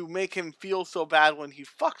 to make him feel so bad when he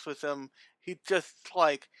fucks with him. He's just,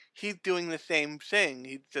 like, he's doing the same thing.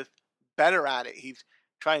 He's just better at it. He's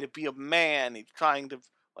trying to be a man. He's trying to,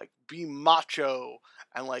 like, be macho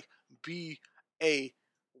and, like, be a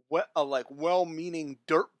like, well-meaning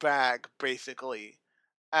dirtbag, basically.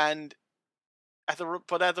 And as a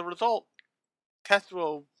result,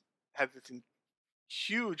 Tetsuo has this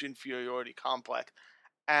huge inferiority complex,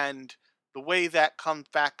 and the way that comes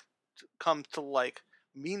to, like,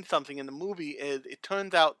 mean something in the movie is it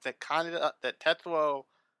turns out that Tetsuo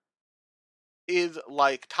is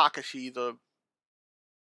like Takashi, the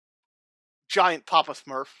giant Papa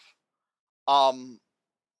Smurf,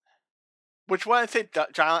 Which when I say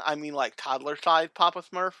giant, I mean like toddler-sized Papa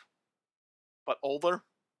Smurf, but older.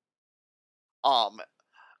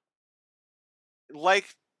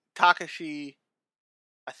 Like Takashi,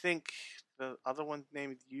 I think the other one's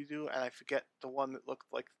name is Yuzu, and I forget the one that looks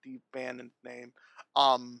like Steve Bannon's name.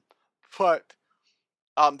 But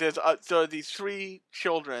there's so these 3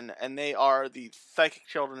 children, and they are these psychic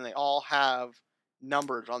children. They all have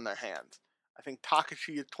numbers on their hands. I think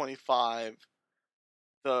Takashi is 25.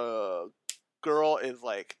 The girl is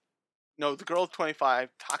like, no, the girl is 25.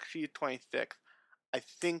 Takashi is 26. I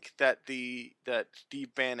think that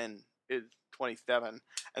Steve Bannon is 27,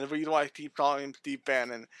 and the reason why I keep calling him Steve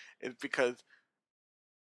Bannon is because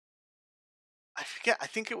I forget. I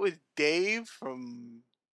think it was Dave from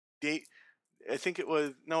Dave. I think it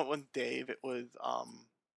was no, it wasn't Dave. It was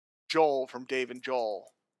Joel from Dave and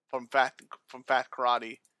Joel from Fast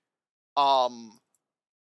Karate.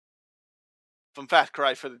 From Fast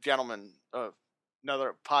Karate for the Gentleman,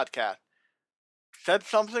 another podcast, said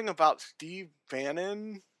something about Steve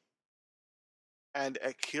Bannon and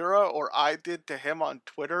Akira, or I did to him on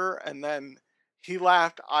Twitter, and then he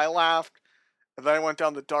laughed, I laughed, and then I went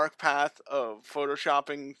down the dark path of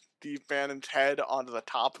photoshopping Steve Bannon's head onto the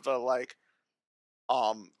top of the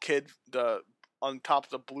kid, on top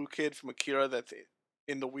of the blue kid from Akira that's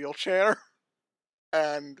in the wheelchair,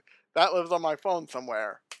 and that lives on my phone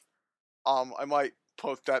somewhere. I might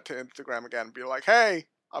post that to Instagram again and be like, hey,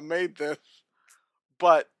 I made this.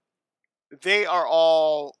 But they are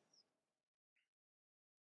all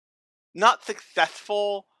not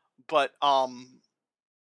successful, but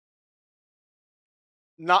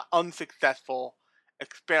not unsuccessful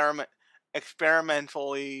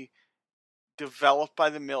experimentally developed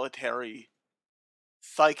by the military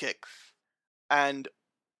psychics. And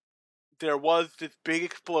there was this big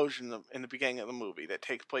explosion in the beginning of the movie that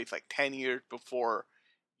takes place like 10 years before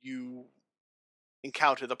you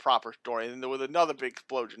encounter the proper story. And there was another big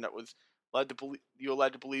explosion that was you're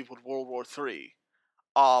led to believe was World War III.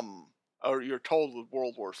 Or you're told was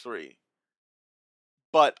World War III.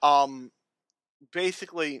 But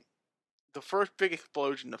basically, the first big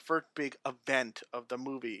explosion, the first big event of the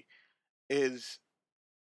movie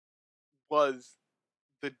was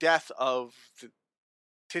the death of the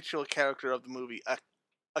titular character of the movie,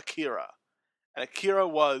 Akira. And Akira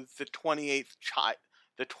was the 28th child.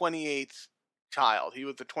 The 28th child. He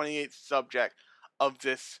was the 28th subject of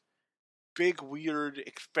this big, weird,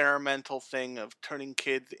 experimental thing of turning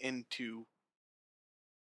kids into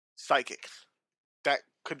psychics that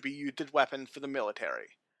could be used as weapons for the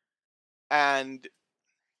military. And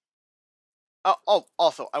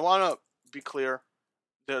also, I want to be clear.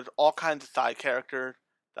 There's all kinds of side characters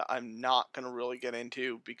that I'm not going to really get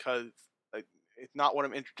into because it's not what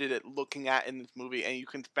I'm interested in looking at in this movie, and you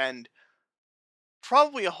can spend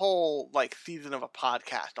probably a whole season of a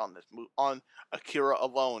podcast on this on Akira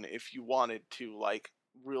alone if you wanted to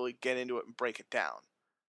really get into it and break it down.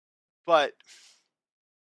 But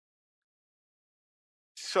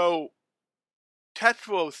so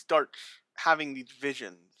Tetsuo starts having these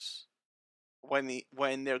visions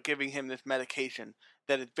when they're giving him this medication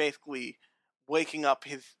that is basically waking up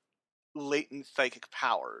his latent psychic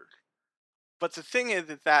powers. But the thing is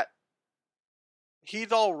that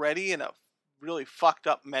he's already in a really fucked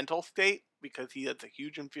up mental state because he has a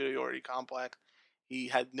huge inferiority complex. He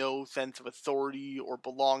had no sense of authority or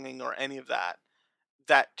belonging or any of that.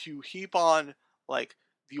 That to heap on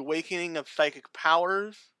the awakening of psychic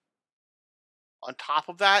powers on top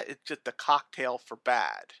of that, it's just a cocktail for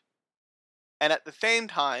bad. And at the same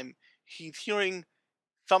time, he's hearing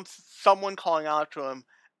someone calling out to him,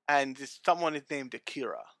 and this someone is named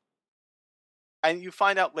Akira. And you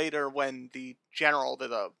find out later when the general,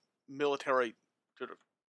 the military, sort of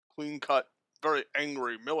clean-cut, very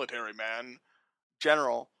angry military man,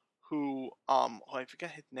 general, who, I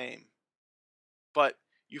forget his name. But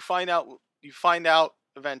you find out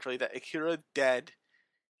eventually that Akira dead.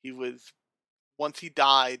 Once he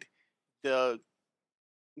died, the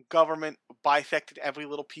government bisected every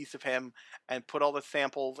little piece of him and put all the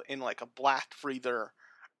samples in a blast freezer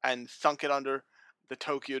and sunk it under the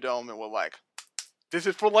Tokyo Dome and were like, this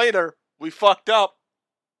is for later. We fucked up.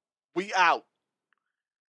 We out.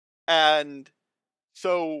 And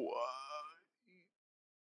so,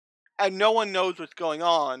 and no one knows what's going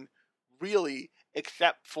on, really,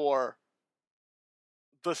 except for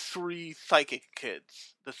the 3 psychic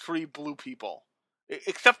kids, the 3 blue people.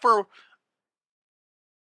 Except for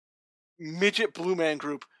Midget Blue Man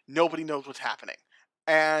Group, nobody knows what's happening.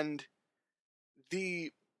 And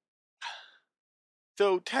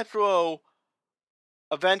so Tetsuo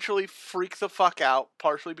eventually freaks the fuck out,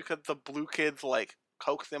 partially because the blue kids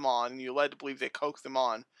coax them on, and you're led to believe they coax them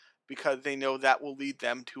on because they know that will lead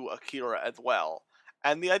them to Akira as well.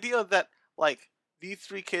 And the idea that, like, these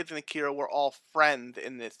 3 kids and Akira were all friends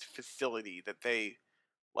in this facility that they,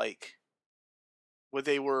 like, where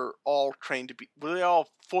they were all trained to be, where they all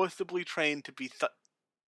forcibly trained to be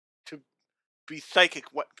psychic,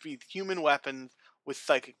 be human weapons with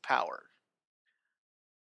psychic powers.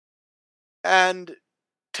 And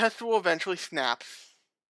Tetsuo eventually snaps,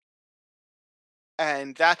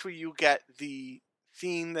 and that's where you get the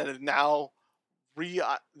scene that is now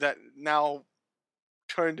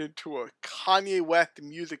turned into a Kanye West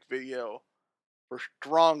music video for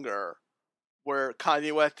Stronger, where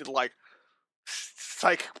Kanye West is like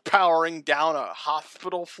psychic powering down a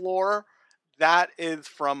hospital floor. That is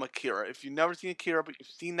from Akira. If you've never seen Akira but you've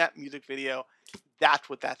seen that music video, that's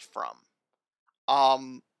what that's from.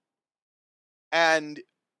 And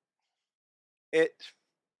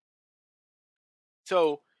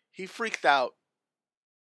so he freaks out.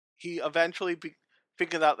 He eventually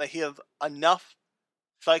figures out that he has enough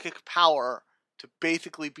psychic power to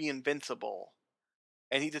basically be invincible.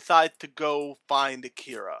 And he decides to go find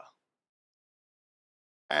Akira.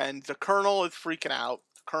 And the Colonel is freaking out.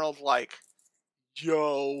 The Colonel's like,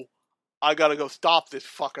 yo, I gotta go stop this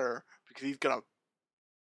fucker because he's gonna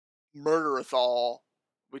murder us all,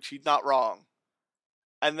 which he's not wrong.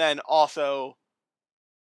 And then also,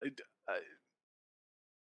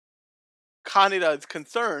 Kaneda is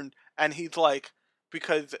concerned, and he's like,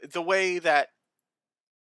 because the way that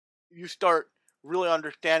you start really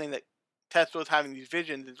understanding that Tetsuo's having these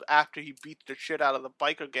visions is after he beats the shit out of the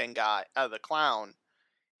biker gang guy, out of the clown.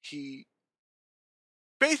 He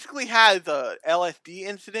basically has a LSD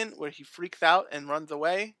incident where he freaks out and runs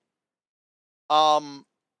away. And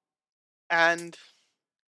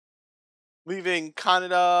leaving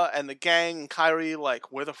Kaneda and the gang and Kairi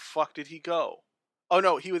like, where the fuck did he go? Oh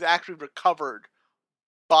no, he was actually recovered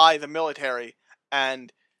by the military,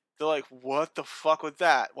 and they're like, what the fuck was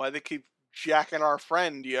that? Why do they keep jacking our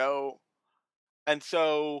friend, yo? And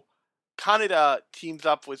so Kaneda teams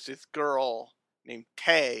up with this girl named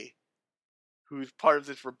Tay, who's part of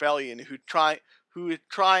this rebellion, who is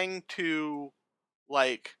trying to,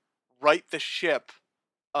 like, right the ship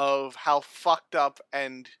of how fucked up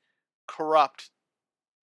and corrupt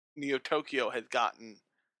Neo Tokyo has gotten.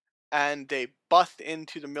 And they bust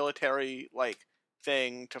into the military, like,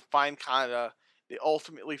 thing to find Kaneda. They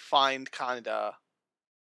ultimately find Kaneda,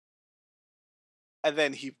 and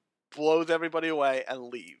then he blows everybody away and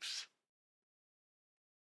leaves.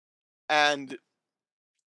 And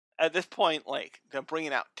at this point, like, they're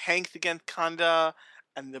bringing out tanks against Kaneda,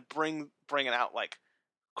 and they're bringing out, like,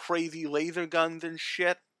 crazy laser guns and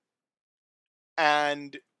shit.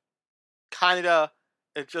 And Kaneda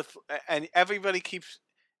is just, and everybody keeps.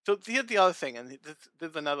 So here's the other thing, and this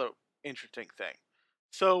is another interesting thing.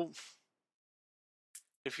 So,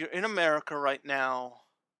 if you're in America right now,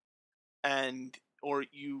 or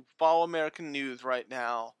you follow American news right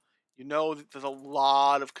now, you know that there's a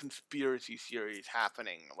lot of conspiracy theories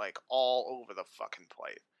happening, like, all over the fucking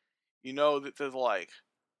place. You know that there's, like,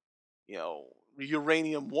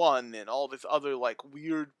 Uranium One and all this other, like,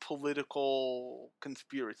 weird political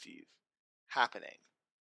conspiracies happening.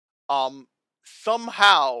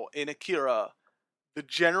 Somehow in Akira, the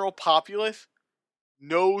general populace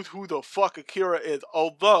knows who the fuck Akira is,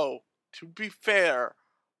 although, to be fair,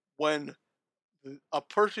 when a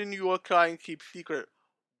person you are trying to keep secret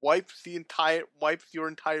wipes your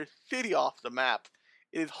entire city off the map,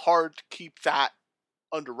 it is hard to keep that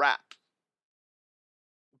under wraps.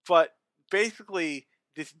 But basically,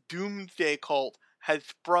 this doomsday cult has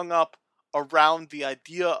sprung up around the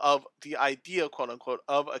idea, quote unquote,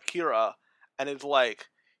 of Akira, and is like,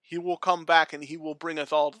 he will come back and he will bring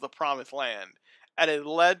us all to the promised land. And is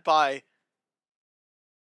led by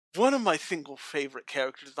one of my single favorite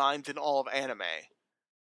character designs in all of anime.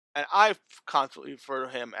 And I constantly refer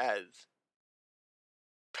to him as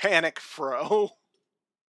Panic Fro.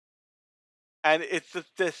 And it's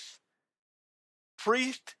just this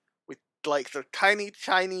priest with, like, the tiny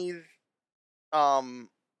Chinese,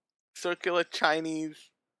 circular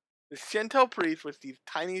Chinese, the Shinto priest with these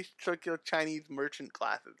tiny circular Chinese merchant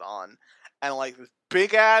glasses on, and, like, this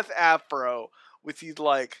big ass afro with these,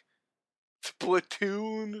 like,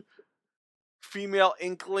 Splatoon female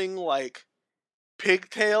inkling, like,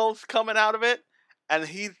 pigtails coming out of it, and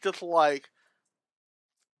he's just, like,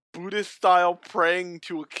 Buddhist style praying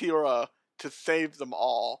to Akira to save them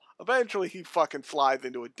all. Eventually he fucking slides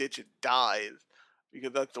into a ditch and dies,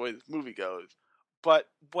 because that's the way this movie goes. But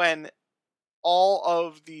when all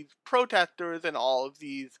of these protesters and all of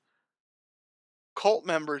these cult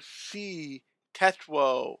members see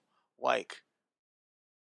Tetsuo, like,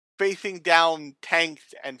 facing down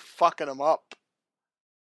tanks and fucking them up.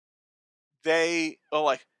 They are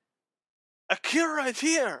like, Akira is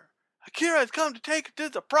here! Akira has come to take it to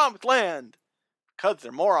the promised land! Because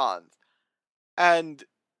they're morons. And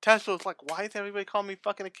Tetsuo's like, why is everybody calling me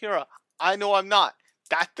fucking Akira? I know I'm not.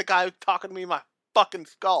 That's the guy who's talking to me in my fucking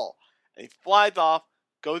skull. And he flies off,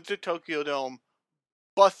 goes to Tokyo Dome,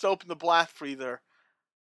 busts open the blast freezer,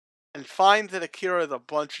 and finds that Akira is a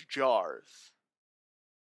bunch of jars.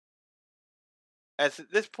 As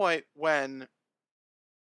at this point, when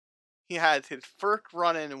he has his first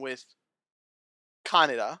run-in with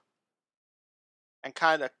Kaneda, and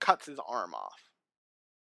Kaneda cuts his arm off.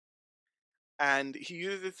 And he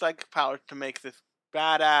uses his psychic powers to make this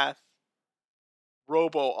badass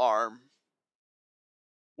robo-arm,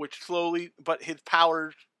 which slowly, but his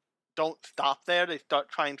powers don't stop there. They start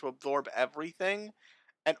trying to absorb everything.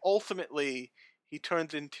 And ultimately, he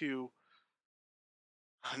turns into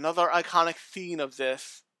another iconic scene of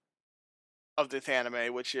this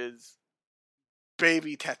anime, which is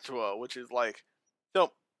Baby Tetsuo, which is like,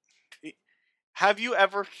 so, have you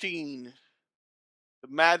ever seen the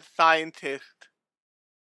mad scientist,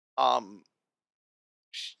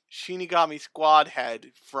 Shinigami Squad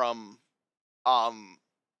Head from,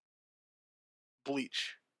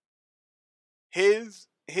 Bleach? His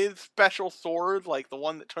special sword, like the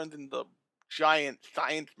one that turns into the giant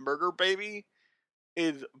science murder baby,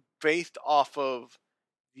 is based off of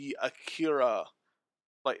the Akira,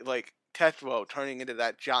 like Tetsuo turning into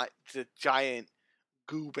that giant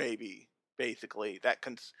goo baby, basically, that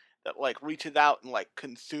like reaches out and like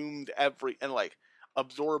consumes and like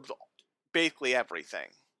absorbs basically everything.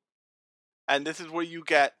 And this is where you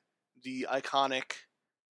get the iconic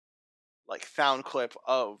like sound clip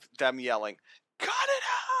of them yelling,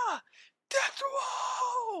 Kaneda!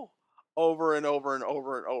 Tetsuo! Over and over and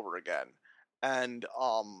over and over again. And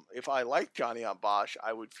if I liked Johnny on Bosch,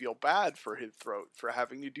 I would feel bad for his throat for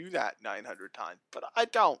having to do that 900 times. But I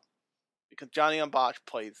don't, because Johnny on Bosch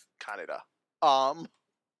plays Kaneda.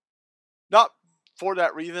 Not for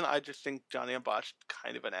that reason. I just think Johnny on Bosch is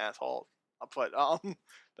kind of an asshole. But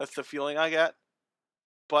that's the feeling I get.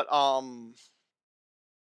 But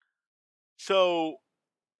so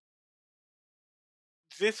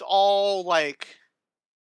this all like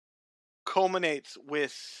culminates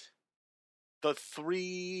with the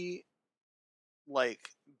three, like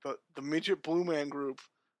the midget Blue Man group,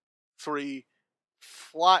 three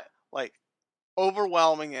like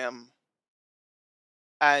overwhelming him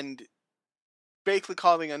and basically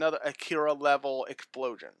causing another Akira level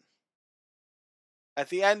explosion. At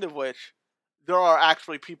the end of which, there are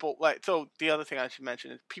actually people like, so the other thing I should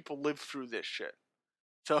mention is people live through this shit.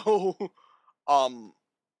 So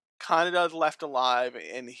Kaneda's left alive,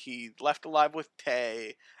 and he's left alive with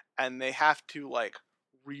Tay, and they have to like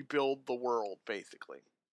rebuild the world basically.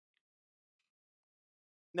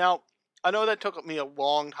 Now, I know that took me a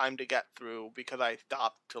long time to get through because I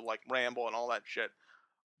stopped to like ramble and all that shit.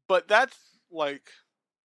 But that's like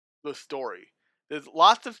the story. There's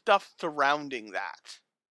lots of stuff surrounding that.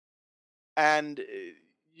 And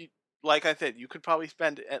like I said, you could probably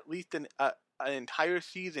spend at least an entire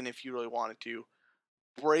season, if you really wanted to,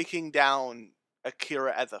 breaking down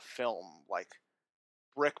Akira as a film, like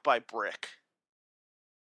brick by brick.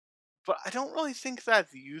 But I don't really think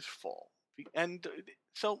that's useful. And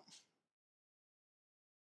so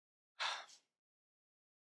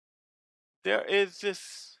there is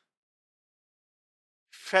this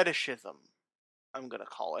fetishism, I'm gonna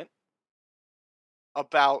call it,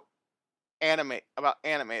 about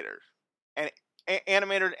animators. And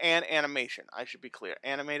animated and animation, I should be clear.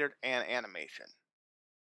 Animated and animation.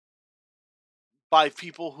 By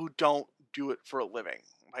people who don't do it for a living.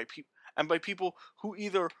 By people who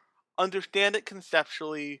either understand it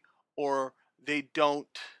conceptually, or they don't,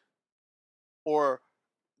 or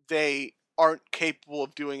they aren't capable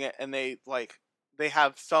of doing it, and they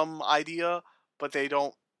have some idea, but they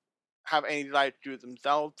don't have any desire to do it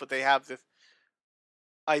themselves, but they have this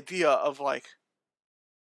idea of like,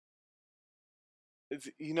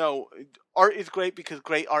 art is great because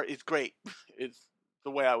great art is great, is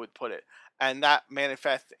the way I would put it. And that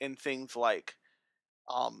manifests in things like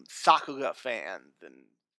Sakuga fans and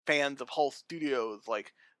fans of whole studios,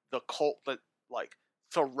 like the cult that like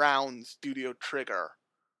surrounds Studio Trigger,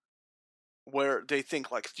 where they think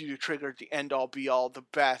like Studio Trigger is the end all be all, the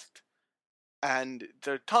best. And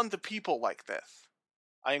there are tons of people like this.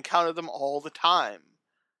 I encounter them all the time.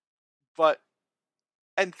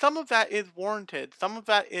 And some of that is warranted. Some of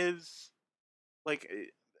that is like,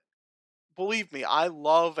 believe me, I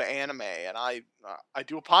love anime, and I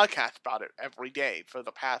do a podcast about it every day for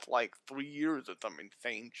the past like 3 years or some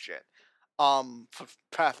insane shit. For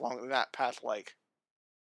past longer than that, past like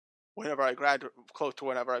whenever I graduate, close to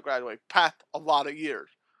whenever I graduate, past a lot of years.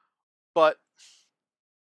 But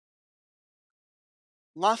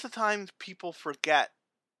lots of times people forget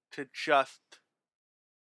to just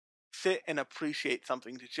sit and appreciate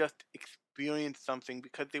something, to just experience something,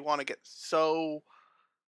 because they want to get so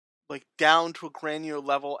like down to a granular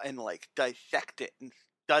level and like dissect it and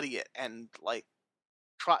study it and like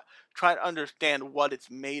try to understand what it's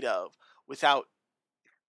made of without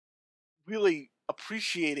really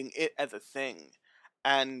appreciating it as a thing.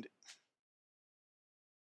 And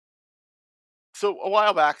so a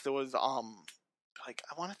while back there was like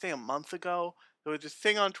I want to say a month ago, there was this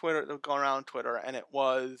thing on Twitter that was going around Twitter, and it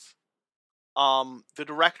was the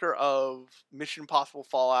director of Mission Impossible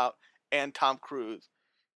Fallout and Tom Cruise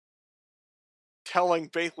telling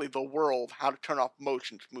basically the world how to turn off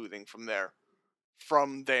motion smoothing from their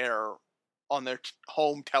on their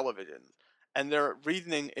home televisions. And their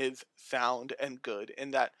reasoning is sound and good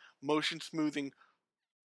in that motion smoothing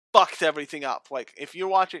fucks everything up. Like if you're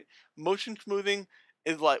watching, motion smoothing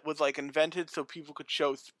was like invented so people could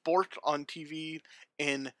show sports on TV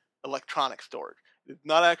in electronic storage. It's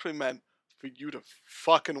not actually meant for you to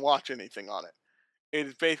fucking watch anything on it. It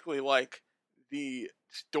is basically like the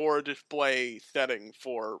store display setting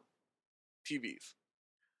for TVs.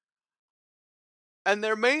 And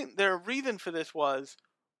their reason for this was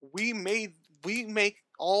we make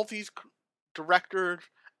all these directors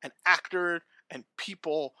and actors and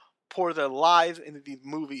people pour their lives into these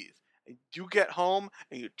movies, and you get home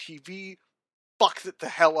and your TV fucks it the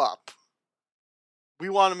hell up. We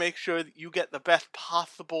want to make sure that you get the best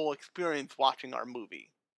possible experience watching our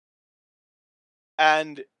movie.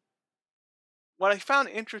 And what I found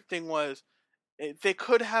interesting was they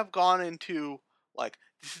could have gone into like,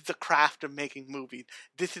 this is the craft of making movies.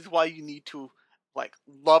 This is why you need to like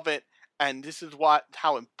love it, and this is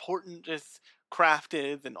how important this craft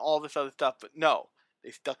is, and all this other stuff. But no, they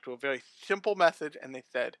stuck to a very simple message, and they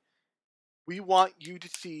said, "We want you to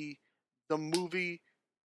see the movie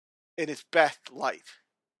in its best light.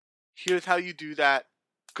 Here's how you do that.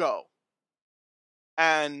 Go."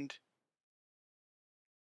 And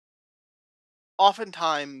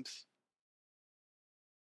oftentimes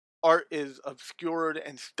art is obscured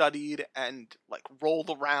and studied and like rolled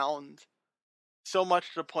around so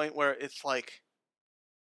much to the point where it's like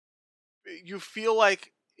you feel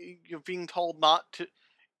like you're being told not to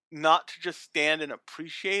just stand and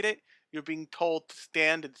appreciate it. You're being told to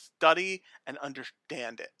stand and study and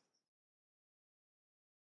understand it.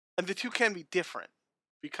 And the two can be different,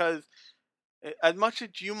 because as much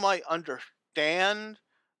as you might understand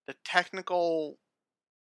the technical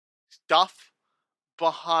stuff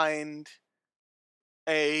behind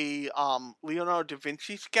a Leonardo da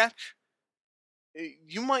Vinci sketch,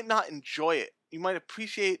 you might not enjoy it. You might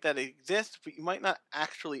appreciate that it exists, but you might not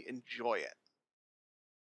actually enjoy it.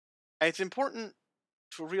 And it's important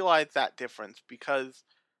to realize that difference, because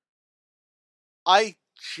I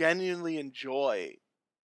genuinely enjoy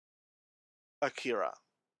Akira.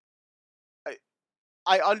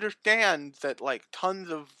 I understand that like tons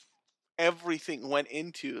of everything went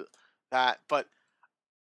into that, but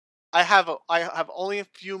I have only a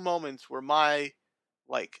few moments where my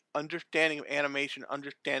like understanding of animation,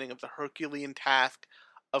 understanding of the Herculean task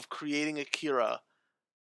of creating Akira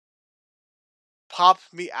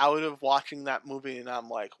pops me out of watching that movie, and I'm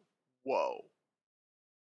like, whoa,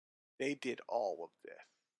 they did all of this.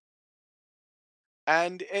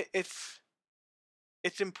 And it's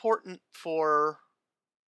important for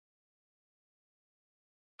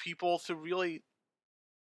people to really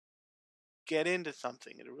get into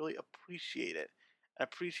something and to really appreciate it, and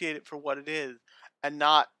appreciate it for what it is, and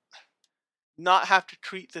not have to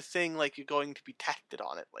treat the thing like you're going to be tested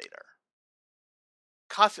on it later.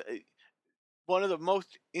 One of the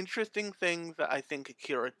most interesting things that I think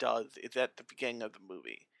Akira does is at the beginning of the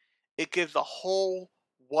movie. It gives a whole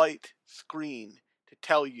white screen to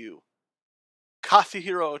tell you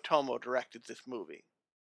Katsuhiro Otomo directed this movie.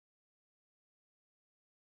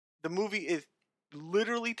 The movie is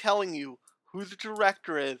literally telling you who the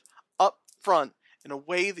director is up front in a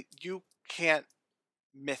way that you can't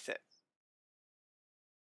miss it.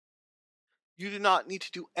 You do not need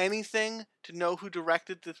to do anything to know who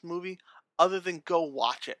directed this movie other than go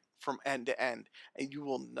watch it from end to end, and you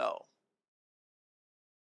will know.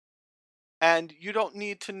 And you don't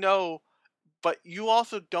need to know, but you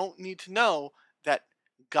also don't need to know that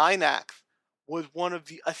Gainax was one of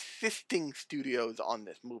the assisting studios on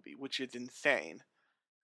this movie, which is insane.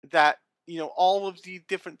 That, all of these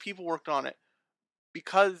different people worked on it,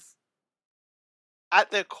 because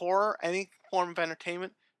at their core, any form of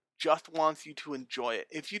entertainment just wants you to enjoy it.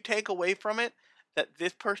 If you take away from it that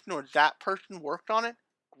this person or that person worked on it,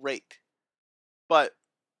 great. But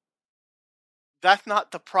that's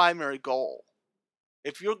not the primary goal.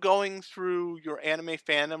 If you're going through your anime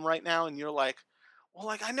fandom right now and you're like, well,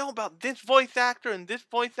 like, I know about this voice actor and this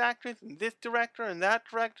voice actress and this director and that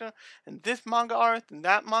director and this manga artist and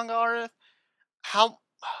that manga artist, how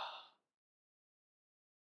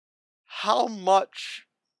much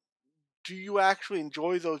do you actually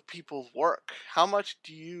enjoy those people's work? How much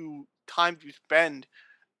time do you spend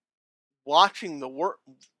watching the work,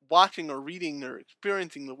 watching or reading or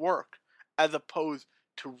experiencing the work, as opposed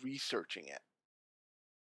to researching it?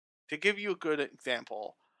 To give you a good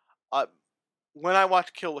example, when I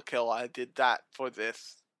watched Kill la Kill, I did that for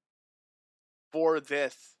this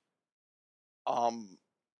podcast.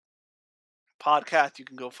 You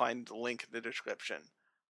can go find the link in the description.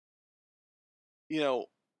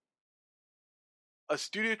 A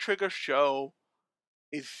Studio Trigger show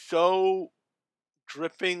is so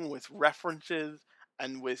dripping with references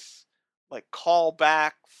and with like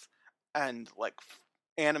callbacks and like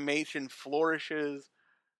animation flourishes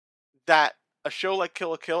that a show like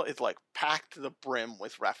Kill la Kill is like packed to the brim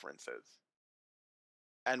with references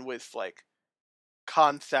and with like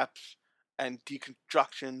concepts and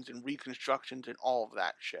deconstructions and reconstructions and all of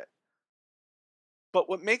that shit. But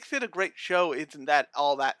what makes it a great show isn't that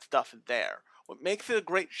all that stuff is there. What makes it a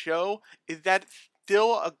great show is that it's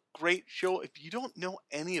still a great show if you don't know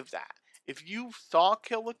any of that. If you saw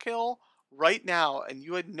Kill la Kill right now and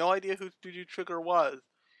you had no idea who Studio Trigger was,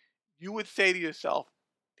 you would say to yourself,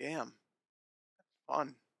 damn, that's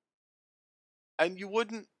fun. And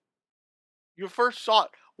your first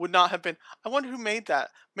thought would not have been, I wonder who made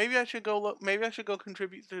that. Maybe I should go look, maybe I should go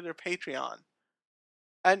contribute to their Patreon.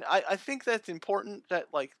 And I think that's important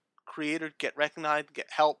that like creators get recognized,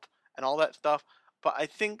 get help, and all that stuff. But I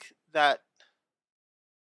think that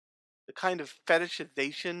the kind of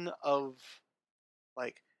fetishization of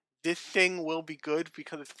like this thing will be good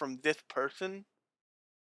because it's from this person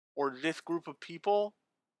or this group of people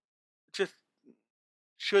just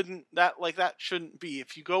shouldn't be.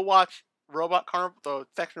 If you go watch Robot Carnival, the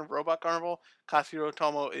section of Robot Carnival Katsuhiro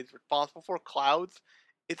Otomo is responsible for, Clouds,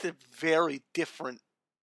 it's a very different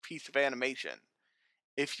piece of animation.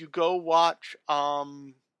 If you go watch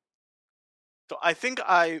so I think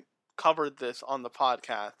I covered this on the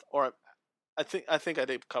podcast, or I think I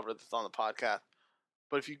did cover this on the podcast.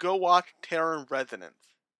 But if you go watch Terror in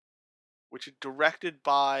Resonance, which is directed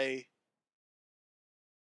by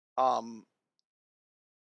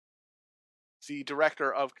the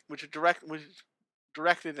director of which is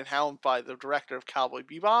directed and helmed by the director of Cowboy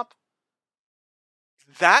Bebop.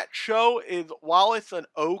 That show is, while it's an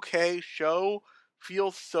okay show,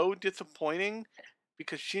 feels so disappointing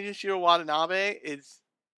because Shinichiro Watanabe is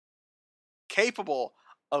capable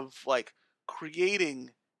of like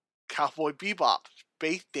creating Cowboy Bebop,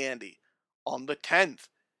 Space Dandy, on the 10th.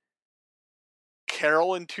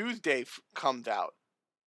 Carol and Tuesday comes out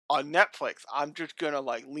on Netflix. I'm just gonna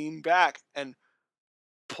like lean back and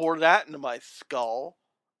pour that into my skull.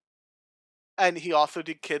 And he also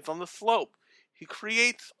did Kids on the Slope. He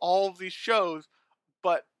creates all of these shows,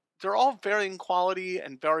 but they're all varying quality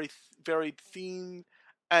and very varied themes.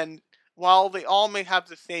 And while they all may have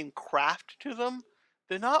the same craft to them,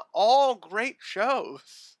 they're not all great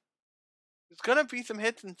shows. There's gonna be some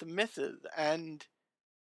hits and some misses, and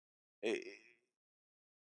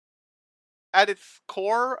at its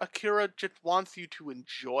core, Akira just wants you to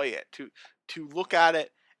enjoy it, to look at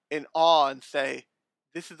it in awe and say,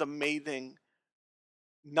 "This is amazing."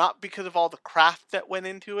 Not because of all the craft that went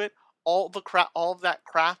into it. All of that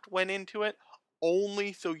craft went into it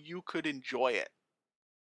only so you could enjoy it.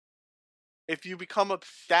 If you become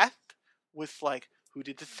obsessed with like who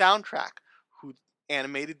did the soundtrack, who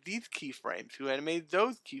animated these keyframes, who animated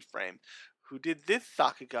those keyframes, who did this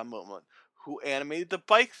Sakuga moment, who animated the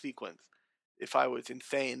bike sequence. If I was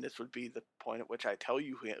insane, this would be the point at which I tell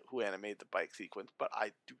you who animated the bike sequence, but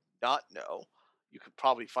I do not know. You could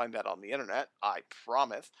probably find that on the internet, I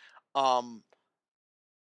promise.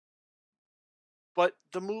 But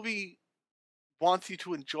the movie wants you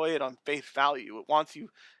to enjoy it on face value. It wants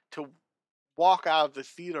you to walk out of the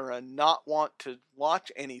theater and not want to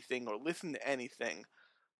watch anything or listen to anything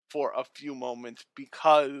for a few moments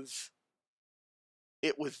because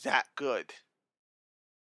it was that good.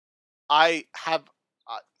 I have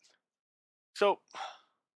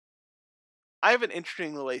an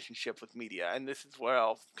interesting relationship with media, and this is where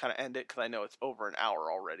I'll kind of end it because I know it's over an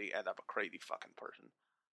hour already and I'm a crazy fucking person.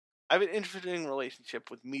 I have an interesting relationship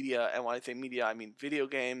with media, and when I say media, I mean video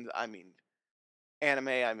games, I mean anime,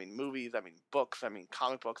 I mean movies, I mean books, I mean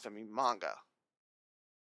comic books, I mean manga.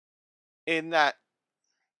 In that,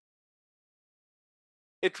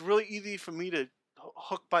 it's really easy for me to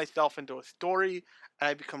hook myself into a story, and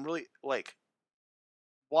I become really, like,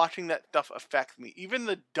 watching that stuff affects me. Even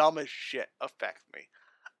the dumbest shit affects me.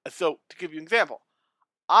 So, to give you an example,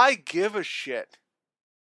 I give a shit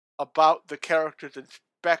about the characters in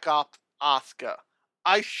Spec Ops Asuka.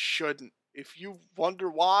 I shouldn't. If you wonder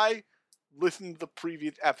why, listen to the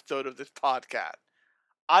previous episode of this podcast.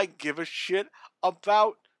 I give a shit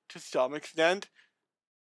about, to some extent,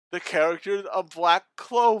 the characters of Black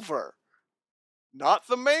Clover. Not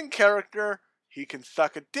the main character, he can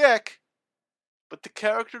suck a dick, but the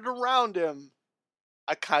characters around him,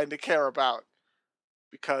 I kinda care about.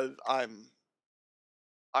 Because I'm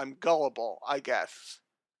gullible, I guess.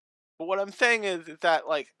 But what I'm saying is that,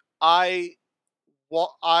 like, I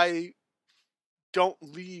don't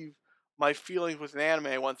leave my feelings with an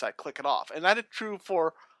anime once I click it off. And that is true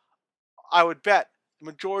for, I would bet, the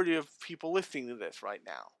majority of people listening to this right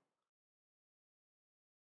now.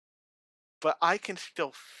 But I can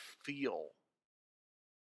still feel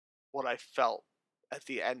what I felt at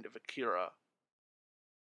the end of Akira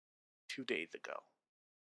 2 days ago.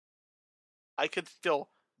 I could still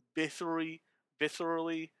viscerally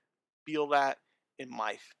feel that in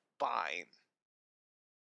my spine.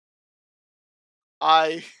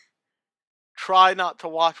 I try not to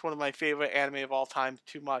watch one of my favorite anime of all time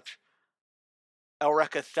too much,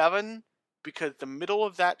 Eureka 7, because the middle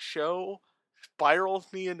of that show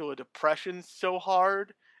spirals me into a depression so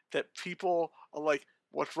hard that people are like,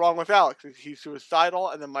 what's wrong with Alex? Is he suicidal?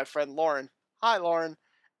 And then my friend Lauren, hi Lauren,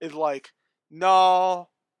 is like, no,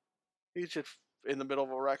 he's just in the middle of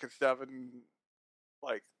Eureka 7,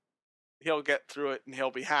 like, he'll get through it and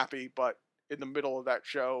he'll be happy, but in the middle of that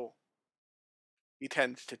show, he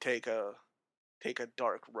tends to take a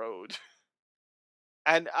dark road.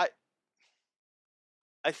 And I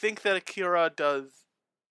think that Akira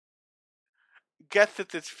gets at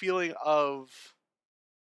this feeling of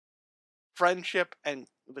friendship and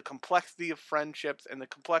the complexity of friendships and the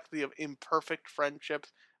complexity of imperfect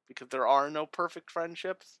friendships, because there are no perfect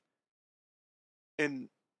friendships, in,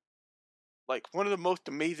 like, one of the most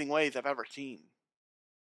amazing ways I've ever seen.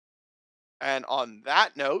 And on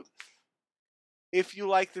that note, if you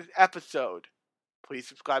like this episode, please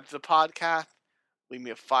subscribe to the podcast. Leave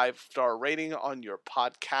me a 5-star rating on your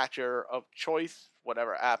podcatcher of choice,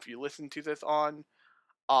 whatever app you listen to this on.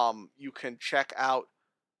 You can check out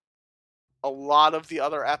a lot of the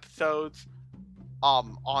other episodes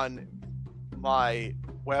on my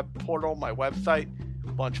web portal, my website,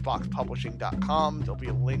 lunchboxpublishing.com. There'll be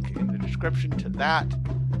a link in the description to that.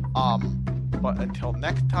 But until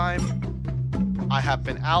next time, I have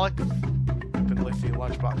been Alex. You've been listening to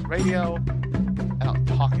Lunchbox Radio, and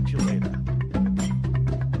I'll talk to you later.